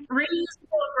hear me? Reusable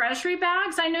grocery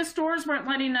bags. I know stores weren't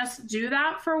letting us do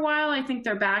that for a while. I think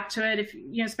they're back to it, if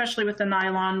especially with the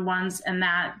nylon ones and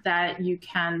that you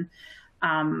can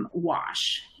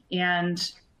wash.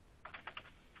 And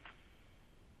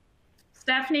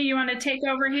Stephanie, you want to take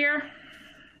over here?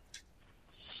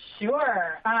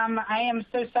 Sure. I am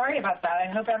so sorry about that. I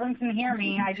hope everyone can hear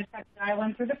me. I just have to dial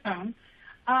in through the phone.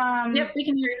 Yep, we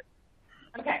can hear you.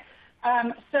 Okay.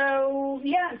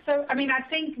 I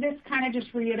think this kind of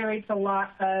just reiterates a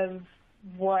lot of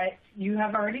what you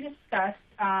have already discussed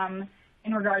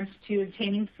in regards to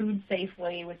obtaining food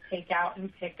safely with takeout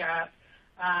and pickup.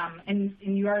 And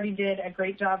you already did a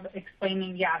great job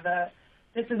explaining,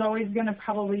 this is always going to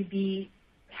probably be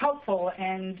helpful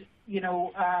and,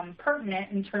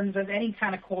 pertinent in terms of any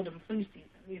kind of cold and flu season.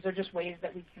 These are just ways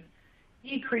that we can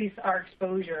decrease our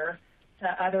exposure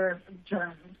to other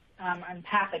germs. and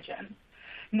pathogens.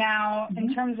 Now,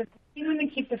 in terms of continuing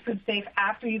to keep the food safe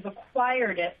after you've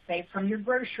acquired it, say from your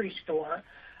grocery store,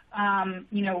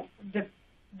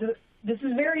 this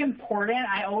is very important.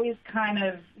 I always kind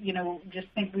of, just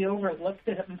think we overlook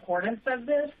the importance of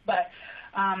this, but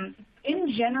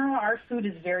in general, our food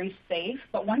is very safe.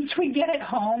 But once we get it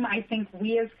home, I think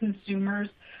we as consumers,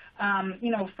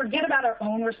 forget about our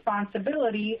own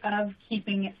responsibility of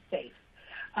keeping it safe.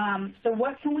 So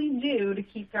what can we do to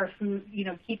keep our food,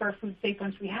 safe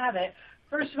once we have it?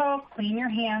 First of all, clean your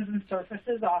hands and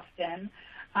surfaces often.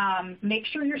 Make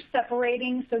sure you're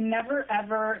separating, so never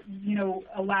ever,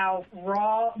 allow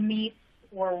raw meats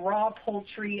or raw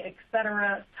poultry,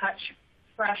 etc., touch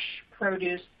fresh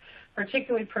produce,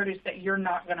 particularly produce that you're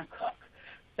not going to cook.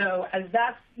 So as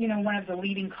that's, one of the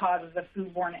leading causes of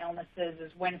foodborne illnesses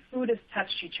is when food has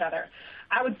touched each other.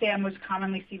 I would say I most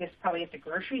commonly see this probably at the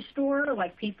grocery store,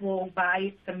 like people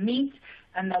buy some meat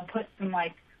and they'll put some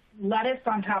like lettuce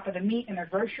on top of the meat in their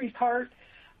grocery cart.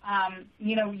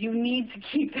 You need to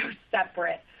keep those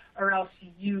separate or else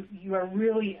you are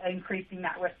really increasing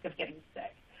that risk of getting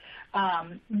sick.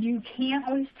 You can't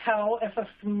always tell if a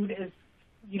food is,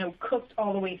 cooked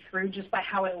all the way through just by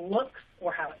how it looks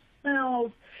or how it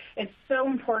smells. It's so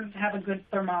important to have a good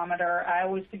thermometer. I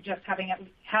always suggest having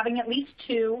at least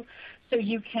two so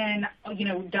you can,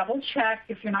 double check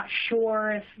if you're not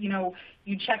sure, if,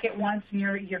 you check it once and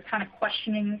you're kind of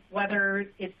questioning whether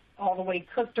it's all the way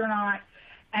cooked or not.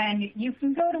 And you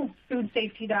can go to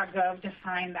foodsafety.gov to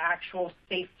find the actual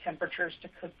safe temperatures to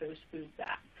cook those foods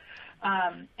at.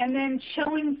 And then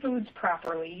chilling foods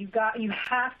properly. You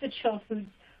have to chill foods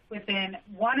within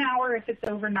 1 hour if it's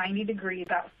over 90 degrees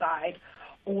outside,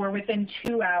 or within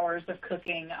 2 hours of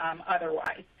cooking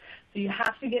otherwise. So you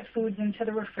have to get foods into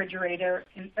the refrigerator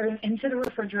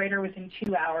within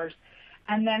 2 hours.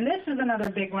 And then this is another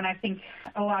big one I think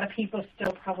a lot of people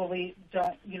still probably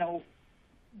don't,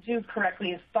 do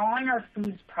correctly, is thawing our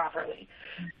foods properly.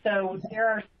 So there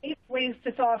are safe ways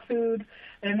to thaw food,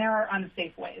 and there are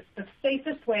unsafe ways. The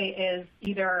safest way is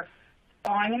either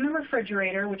thawing in the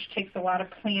refrigerator, which takes a lot of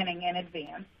planning in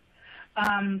advance.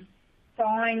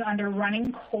 Thawing under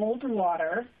running cold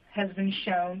water has been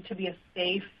shown to be a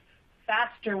safe,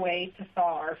 faster way to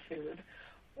thaw our food.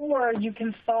 Or you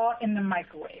can thaw in the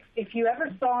microwave. If you ever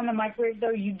thaw in the microwave,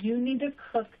 though, you do need to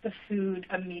cook the food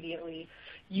immediately.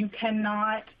 You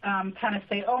cannot kind of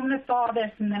say, I'm going to thaw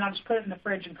this and then I'll just put it in the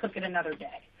fridge and cook it another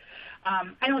day.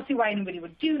 I don't see why anybody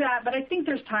would do that, but I think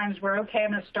there's times where, okay,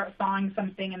 I'm going to start thawing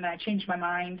something and then I change my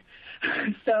mind.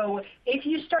 So if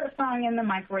you start thawing in the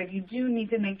microwave, you do need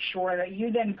to make sure that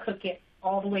you then cook it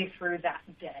all the way through that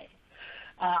day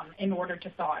in order to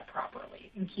thaw it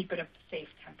properly and keep it at a safe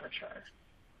temperature.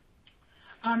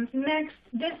 Next,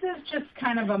 this is just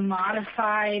kind of a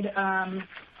modified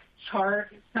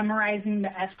chart summarizing the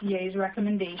FDA's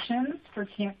recommendations for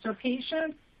cancer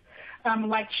patients.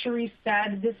 Like Cherise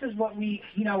said, this is what we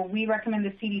recommend the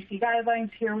CDC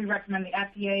guidelines here. We recommend the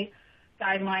FDA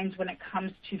guidelines when it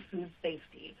comes to food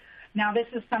safety. Now, this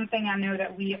is something I know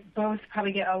that we both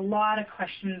probably get a lot of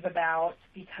questions about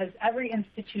because every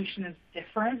institution is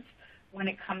different when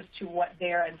it comes to what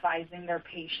they're advising their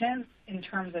patients in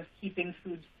terms of keeping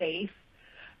food safe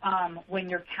when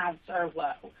your counts are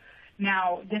low.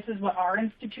 Now, this is what our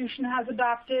institution has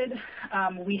adopted.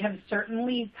 We have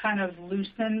certainly kind of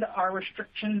loosened our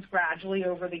restrictions gradually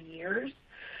over the years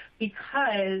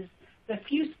because the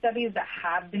few studies that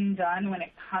have been done when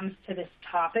it comes to this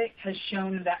topic has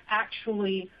shown that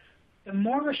actually the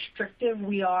more restrictive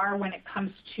we are when it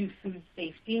comes to food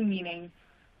safety, meaning,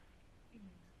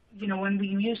 when we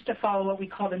used to follow what we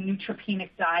call the neutropenic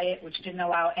diet, which didn't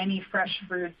allow any fresh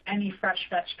fruits, any fresh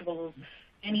vegetables,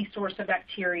 any source of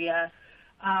bacteria,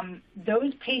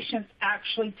 those patients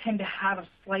actually tend to have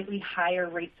slightly higher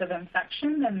rates of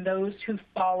infection than those who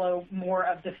follow more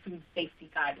of the food safety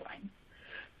guidelines.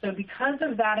 So because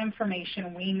of that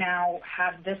information, we now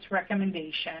have this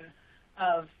recommendation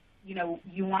of,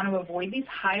 you want to avoid these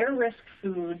higher risk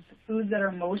foods that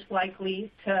are most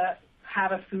likely to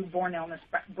have a foodborne illness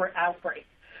outbreak.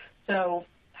 So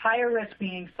higher risk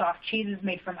being soft cheeses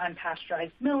made from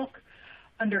unpasteurized milk,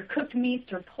 undercooked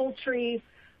meats or poultry,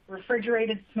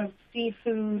 refrigerated smoked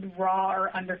seafood, raw or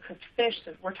undercooked fish,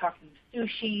 so we're talking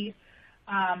sushi,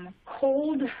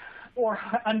 cold or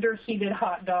underheated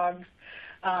hot dogs.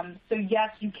 So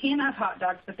yes, you can have hot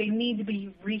dogs, but they need to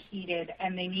be reheated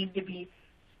and they need to be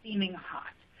steaming hot.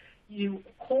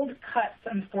 Cold cuts,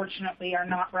 unfortunately, are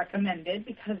not recommended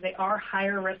because they are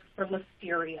higher risk for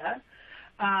listeria.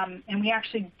 And we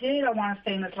actually did, I want to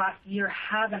say in this last year,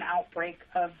 have an outbreak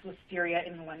of listeria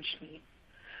in lunch meat.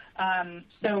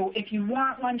 So if you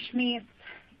want lunch meats,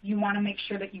 you want to make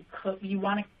sure that you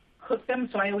want to cook them.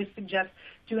 So I always suggest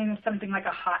doing something like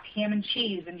a hot ham and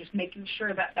cheese and just making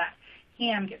sure that that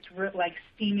ham gets like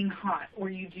steaming hot. Or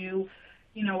you do,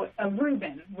 a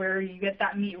Reuben where you get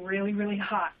that meat really, really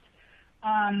hot.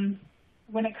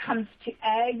 When it comes to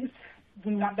eggs,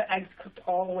 we want the eggs cooked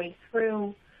all the way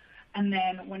through. And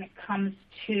then when it comes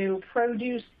to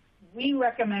produce, we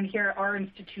recommend here at our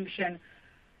institution,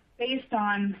 based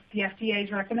on the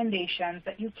FDA's recommendations,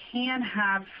 that you can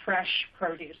have fresh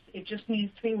produce. It just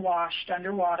needs to be washed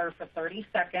under water for 30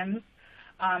 seconds.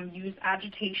 Use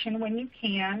agitation when you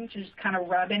can to just kind of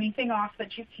rub anything off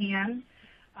that you can.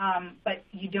 But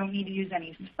you don't need to use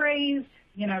any sprays.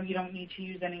 You don't need to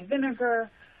use any vinegar.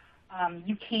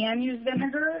 You can use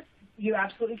vinegar. You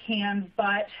absolutely can,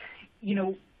 but,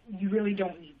 you really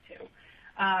don't need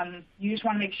to. You just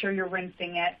want to make sure you're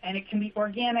rinsing it, and it can be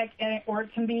organic or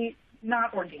it can be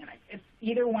not organic.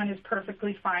 Either one is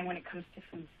perfectly fine when it comes to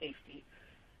food safety.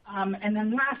 And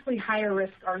then lastly, higher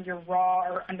risk are your raw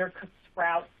or undercooked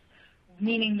sprouts,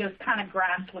 meaning those kind of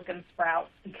grass-looking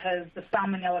sprouts, because the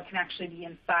salmonella can actually be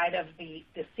inside of the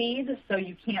seeds, so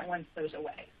you can't rinse those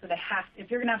away. So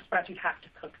if you're going to have sprouts, you have to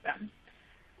cook them.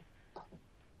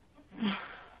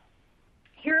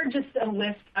 Here are just a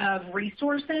list of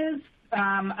resources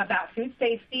about food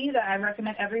safety that I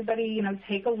recommend everybody,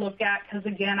 take a look at, because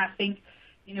again, I think,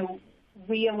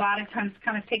 we a lot of times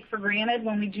kind of take for granted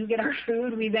when we do get our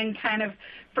food, we then kind of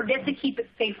forget to keep it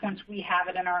safe once we have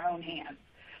it in our own hands.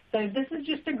 So this is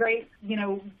just a great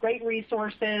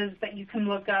resources that you can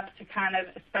look up to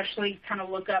especially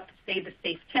look up, say, the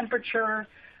safe temperature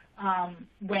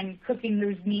when cooking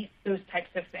those meats, those types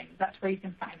of things. That's where you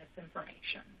can find this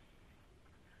information.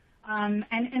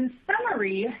 And in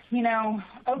summary,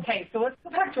 okay, so let's go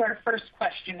back to our first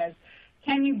question is,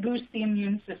 can you boost the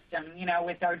immune system,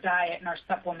 with our diet and our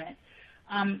supplement?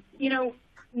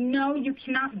 No, you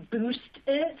cannot boost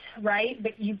it, right?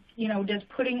 But does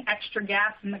putting extra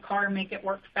gas in the car make it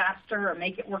work faster or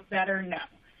make it work better? No.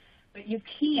 But you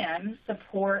can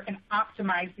support and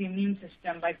optimize the immune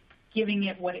system by giving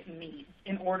it what it needs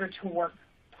in order to work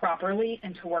properly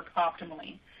and to work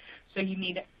optimally. So you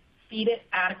need to feed it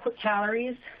adequate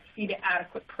calories, feed it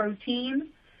adequate protein.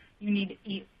 You need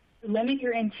to limit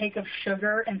your intake of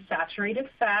sugar and saturated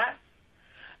fats.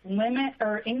 Limit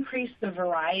or increase the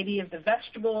variety of the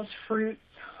vegetables, fruits,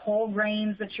 whole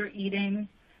grains that you're eating.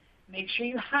 Make sure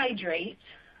you hydrate.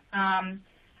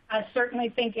 I certainly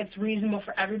think it's reasonable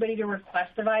for everybody to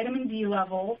request a vitamin D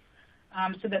level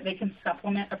so that they can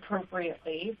supplement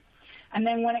appropriately. And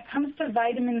then when it comes to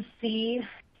vitamin C,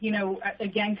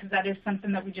 again, because that is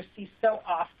something that we just see so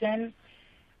often,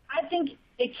 I think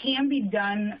it can be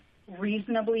done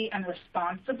reasonably and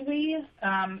responsibly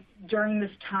during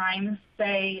this time,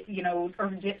 say,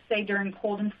 or say during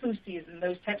cold and flu season,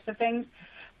 those types of things.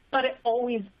 But it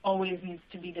always needs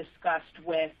to be discussed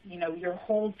with, your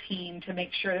whole team to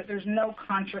make sure that there's no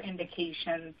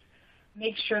contraindications.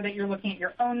 Make sure that you're looking at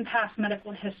your own past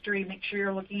medical history. Make sure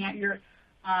you're looking at your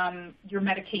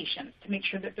medications to make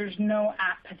sure that there's no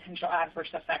potential adverse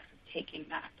effects of taking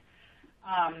that.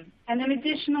 And then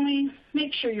additionally,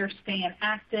 make sure you're staying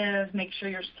active, make sure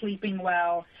you're sleeping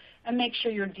well, and make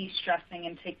sure you're de-stressing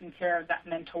and taking care of that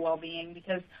mental well-being,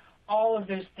 because all of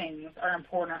those things are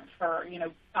important for,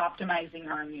 optimizing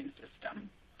our immune system.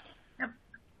 Yep.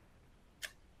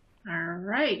 All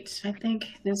right. I think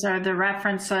these are the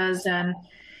references, and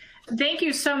thank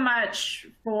you so much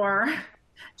for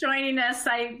joining us.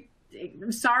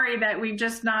 I'm sorry that we've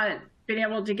just not been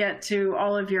able to get to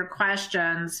all of your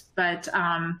questions, but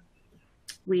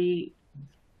we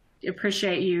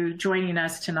appreciate you joining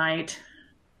us tonight.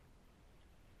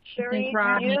 Cherise,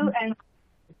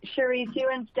 you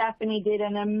and Stephanie did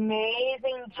an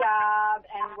amazing job,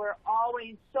 and we're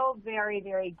always so very,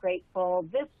 very grateful.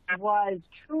 This was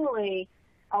truly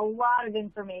a lot of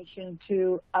information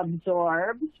to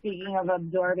absorb, speaking of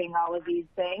absorbing all of these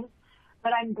things.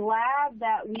 But I'm glad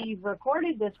that we've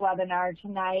recorded this webinar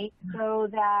tonight so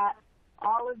that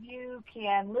all of you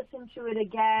can listen to it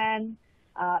again.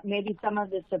 Maybe some of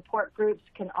the support groups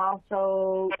can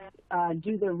also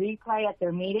do the replay at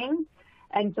their meetings.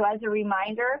 And so as a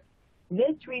reminder,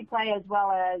 this replay as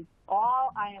well as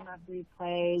all IMF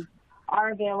replays are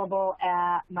available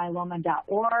at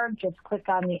myeloma.org. Just click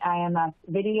on the IMF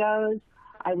videos.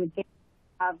 I would think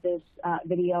have this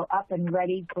video up and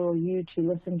ready for you to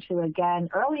listen to again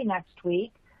early next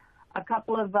week. A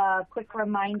couple of quick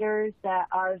reminders that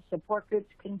our support groups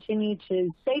continue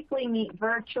to safely meet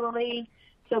virtually.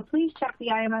 So please check the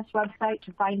IMS website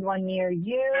to find one near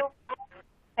you.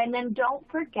 And then don't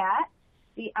forget,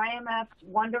 the IMF's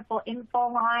wonderful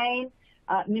info line.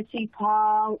 Missy,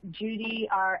 Paul, Judy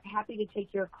are happy to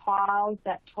take your calls.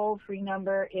 That toll-free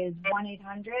number is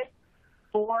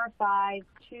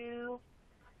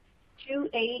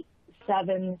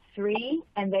 1-800-452-2873,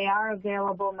 and they are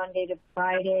available Monday to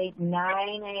Friday,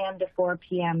 9 a.m. to 4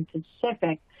 p.m.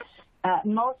 Pacific.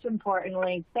 Most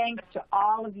importantly, thanks to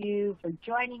all of you for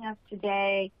joining us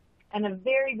today, and a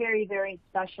very, very, very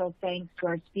special thanks to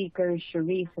our speakers,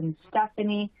 Sharif and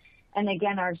Stephanie. And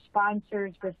again, our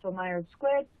sponsors, Bristol Myers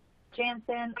Squibb,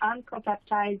 Janssen,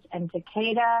 Oncopeptides, and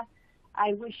Takeda.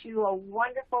 I wish you a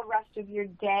wonderful rest of your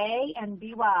day and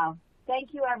be well.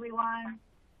 Thank you, everyone.